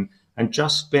them and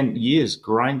just spent years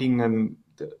grinding and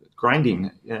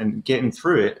getting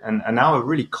through it, and now are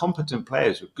really competent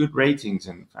players with good ratings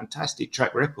and fantastic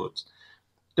track records.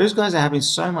 Those guys are having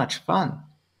so much fun.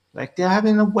 Like, they're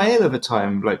having a whale of a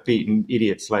time, like, beating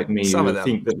idiots like me who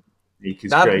think that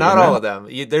is not great, not all of them.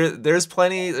 There's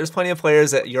plenty of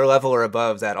players at your level or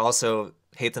above that also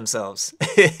hate themselves.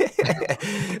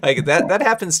 Like, that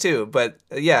happens too. But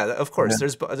yeah, of course,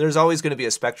 there's always going to be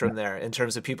a spectrum there in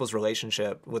terms of people's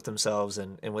relationship with themselves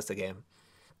and with the game.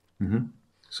 Mm-hmm.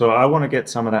 So I want to get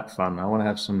some of that fun. I want to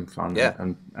have some fun. Yeah.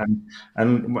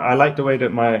 And I like the way that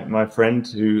my friend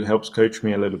who helps coach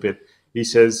me a little bit, he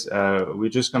says, we're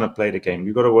just going to play the game.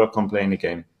 You've got to work on playing the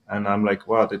game. And I'm like,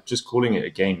 wow, they're just calling it a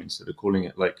game instead of calling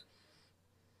it like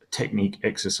a technique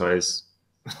exercise.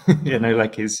 You know,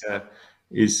 like, is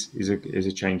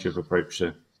a change of approach.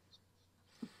 So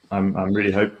I'm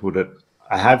really hopeful that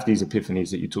I have these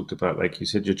epiphanies that you talked about. Like you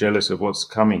said, you're jealous of what's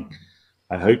coming.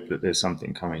 I hope that there's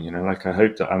something coming, you know, like, I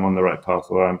hope that I'm on the right path,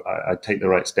 or I take the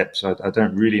right steps. I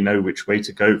don't really know which way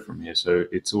to go from here. So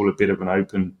it's all a bit of an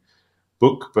open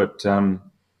book, but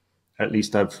at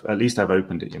least I've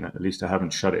opened it, you know, at least I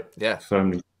haven't shut it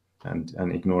firmly and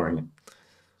ignoring it.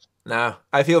 No,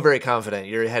 I feel very confident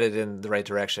you're headed in the right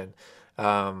direction.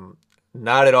 Not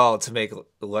at all to make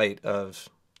light of,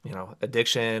 you know,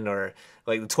 addiction or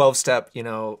like the 12-step, you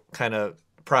know, kind of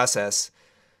process.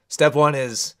 Step 1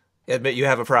 is admit you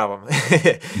have a problem.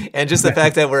 And just the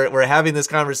fact that we're having this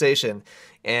conversation,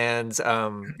 and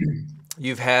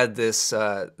you've had this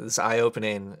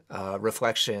eye-opening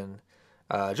reflection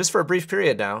just for a brief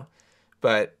period now.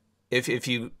 But if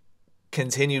you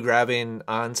continue grabbing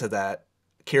onto that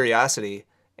curiosity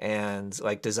and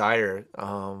like desire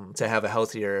to have a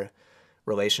healthier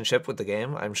relationship with the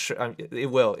game, I'm sure it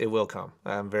will come.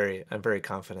 I'm very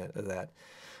confident of that.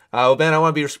 Well, Ben, I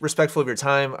want to be respectful of your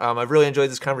time. I've really enjoyed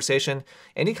this conversation.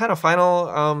 Any kind of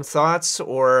final thoughts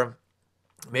or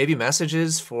maybe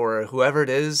messages for whoever it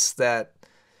is that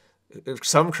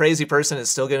some crazy person is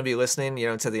still going to be listening, you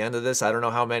know, to the end of this? I don't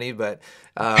know how many, but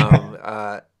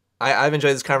I've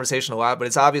enjoyed this conversation a lot. But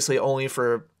it's obviously only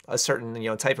for a certain, you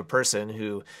know, type of person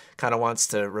who kind of wants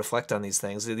to reflect on these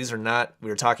things. These are not, we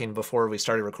were talking before we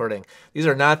started recording, these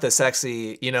are not the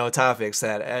sexy, you know, topics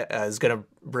that is going to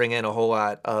bring in a whole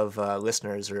lot of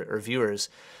listeners or viewers.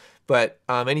 But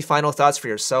any final thoughts for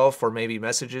yourself, or maybe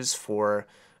messages for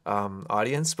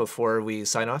audience before we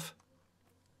sign off?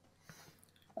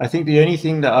 I think the only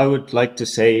thing that I would like to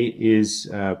say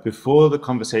is before the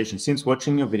conversation, since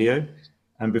watching your video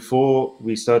and before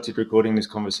we started recording this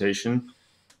conversation,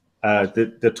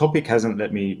 the topic hasn't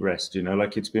let me rest, you know,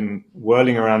 like, it's been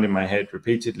whirling around in my head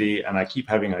repeatedly, and I keep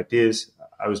having ideas.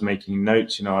 I was making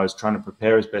notes, you know, I was trying to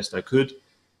prepare as best I could.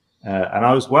 And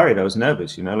I was worried, I was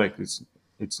nervous, you know, like, it's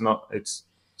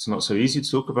It's not so easy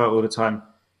to talk about all the time.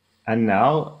 And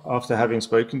now, after having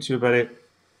spoken to you about it,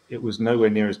 it was nowhere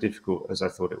near as difficult as I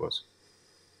thought it was.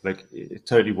 Like it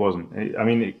totally wasn't. I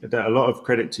mean, a lot of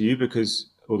credit to you, because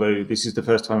although this is the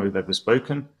first time we've ever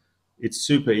spoken, it's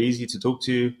super easy to talk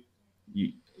to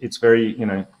you. It's very,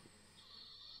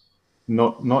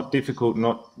 not difficult.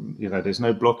 Not, there's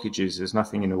no blockages. There's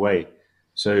nothing in the way.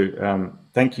 So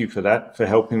thank you for that, for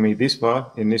helping me this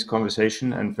far in this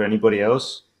conversation. And for anybody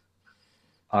else,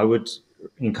 I would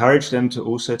encourage them to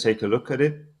also take a look at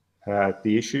it,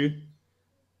 the issue,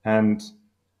 and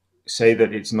say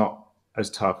that it's not as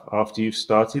tough. After you've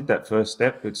started that first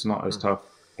step, it's not as tough,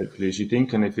 hopefully, as you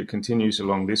think. And if it continues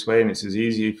along this way and it's as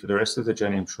easy for the rest of the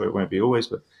journey, I'm sure it won't be always,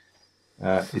 but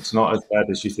it's not as bad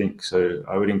as you think. So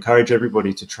I would encourage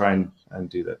everybody to try and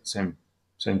do that same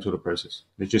sort of process.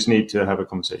 They just need to have a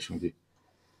conversation with you.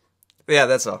 Yeah,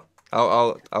 that's all.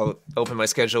 I'll open my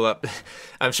schedule up.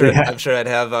 I'm sure I'd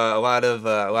have a lot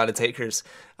of takers.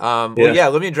 Well, yeah,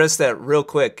 let me address that real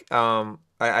quick. I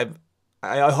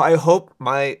hope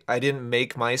I didn't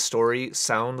make my story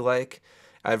sound like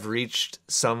I've reached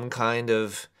some kind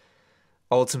of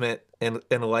ultimate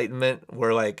enlightenment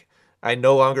where like I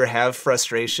no longer have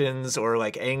frustrations or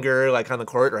like anger like on the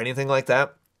court or anything like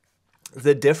that.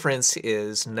 The difference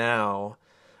is now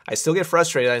I still get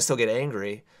frustrated, I still get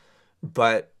angry,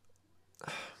 but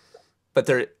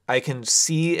there I can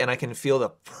see and I can feel the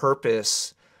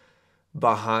purpose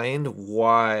behind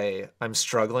why I'm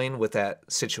struggling with that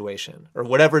situation or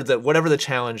whatever the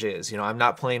challenge is. I'm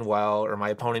not playing well, or my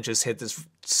opponent just hit this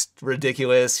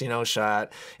ridiculous,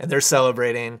 shot and they're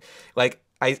celebrating. Like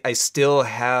I'm still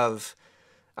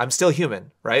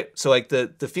human, right? So like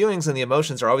the feelings and the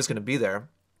emotions are always going to be there.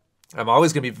 I'm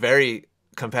always going to be very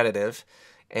competitive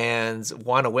and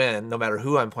want to win no matter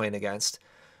who I'm playing against.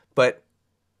 But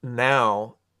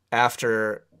now,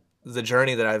 after the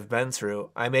journey that I've been through,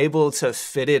 I'm able to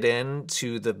fit it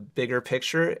into the bigger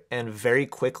picture and very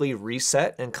quickly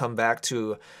reset and come back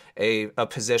to a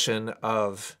position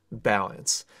of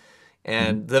balance.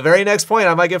 And the very next point,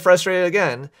 I might get frustrated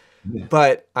again,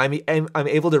 but I'm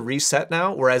able to reset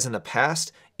now. Whereas in the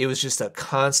past, it was just a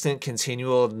constant,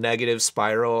 continual negative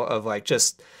spiral of like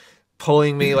just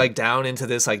pulling me like down into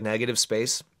this like negative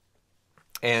space.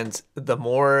 And the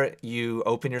more you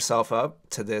open yourself up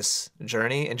to this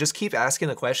journey and just keep asking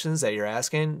the questions that you're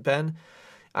asking, Ben,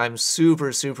 I'm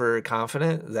super, super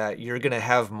confident that you're going to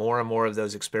have more and more of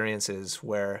those experiences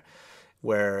where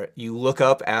you look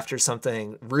up after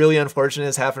something really unfortunate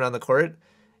has happened on the court,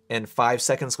 and 5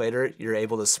 seconds later, you're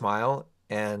able to smile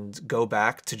and go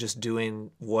back to just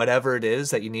doing whatever it is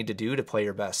that you need to do to play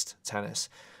your best tennis.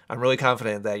 I'm really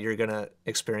confident that you're going to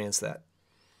experience that.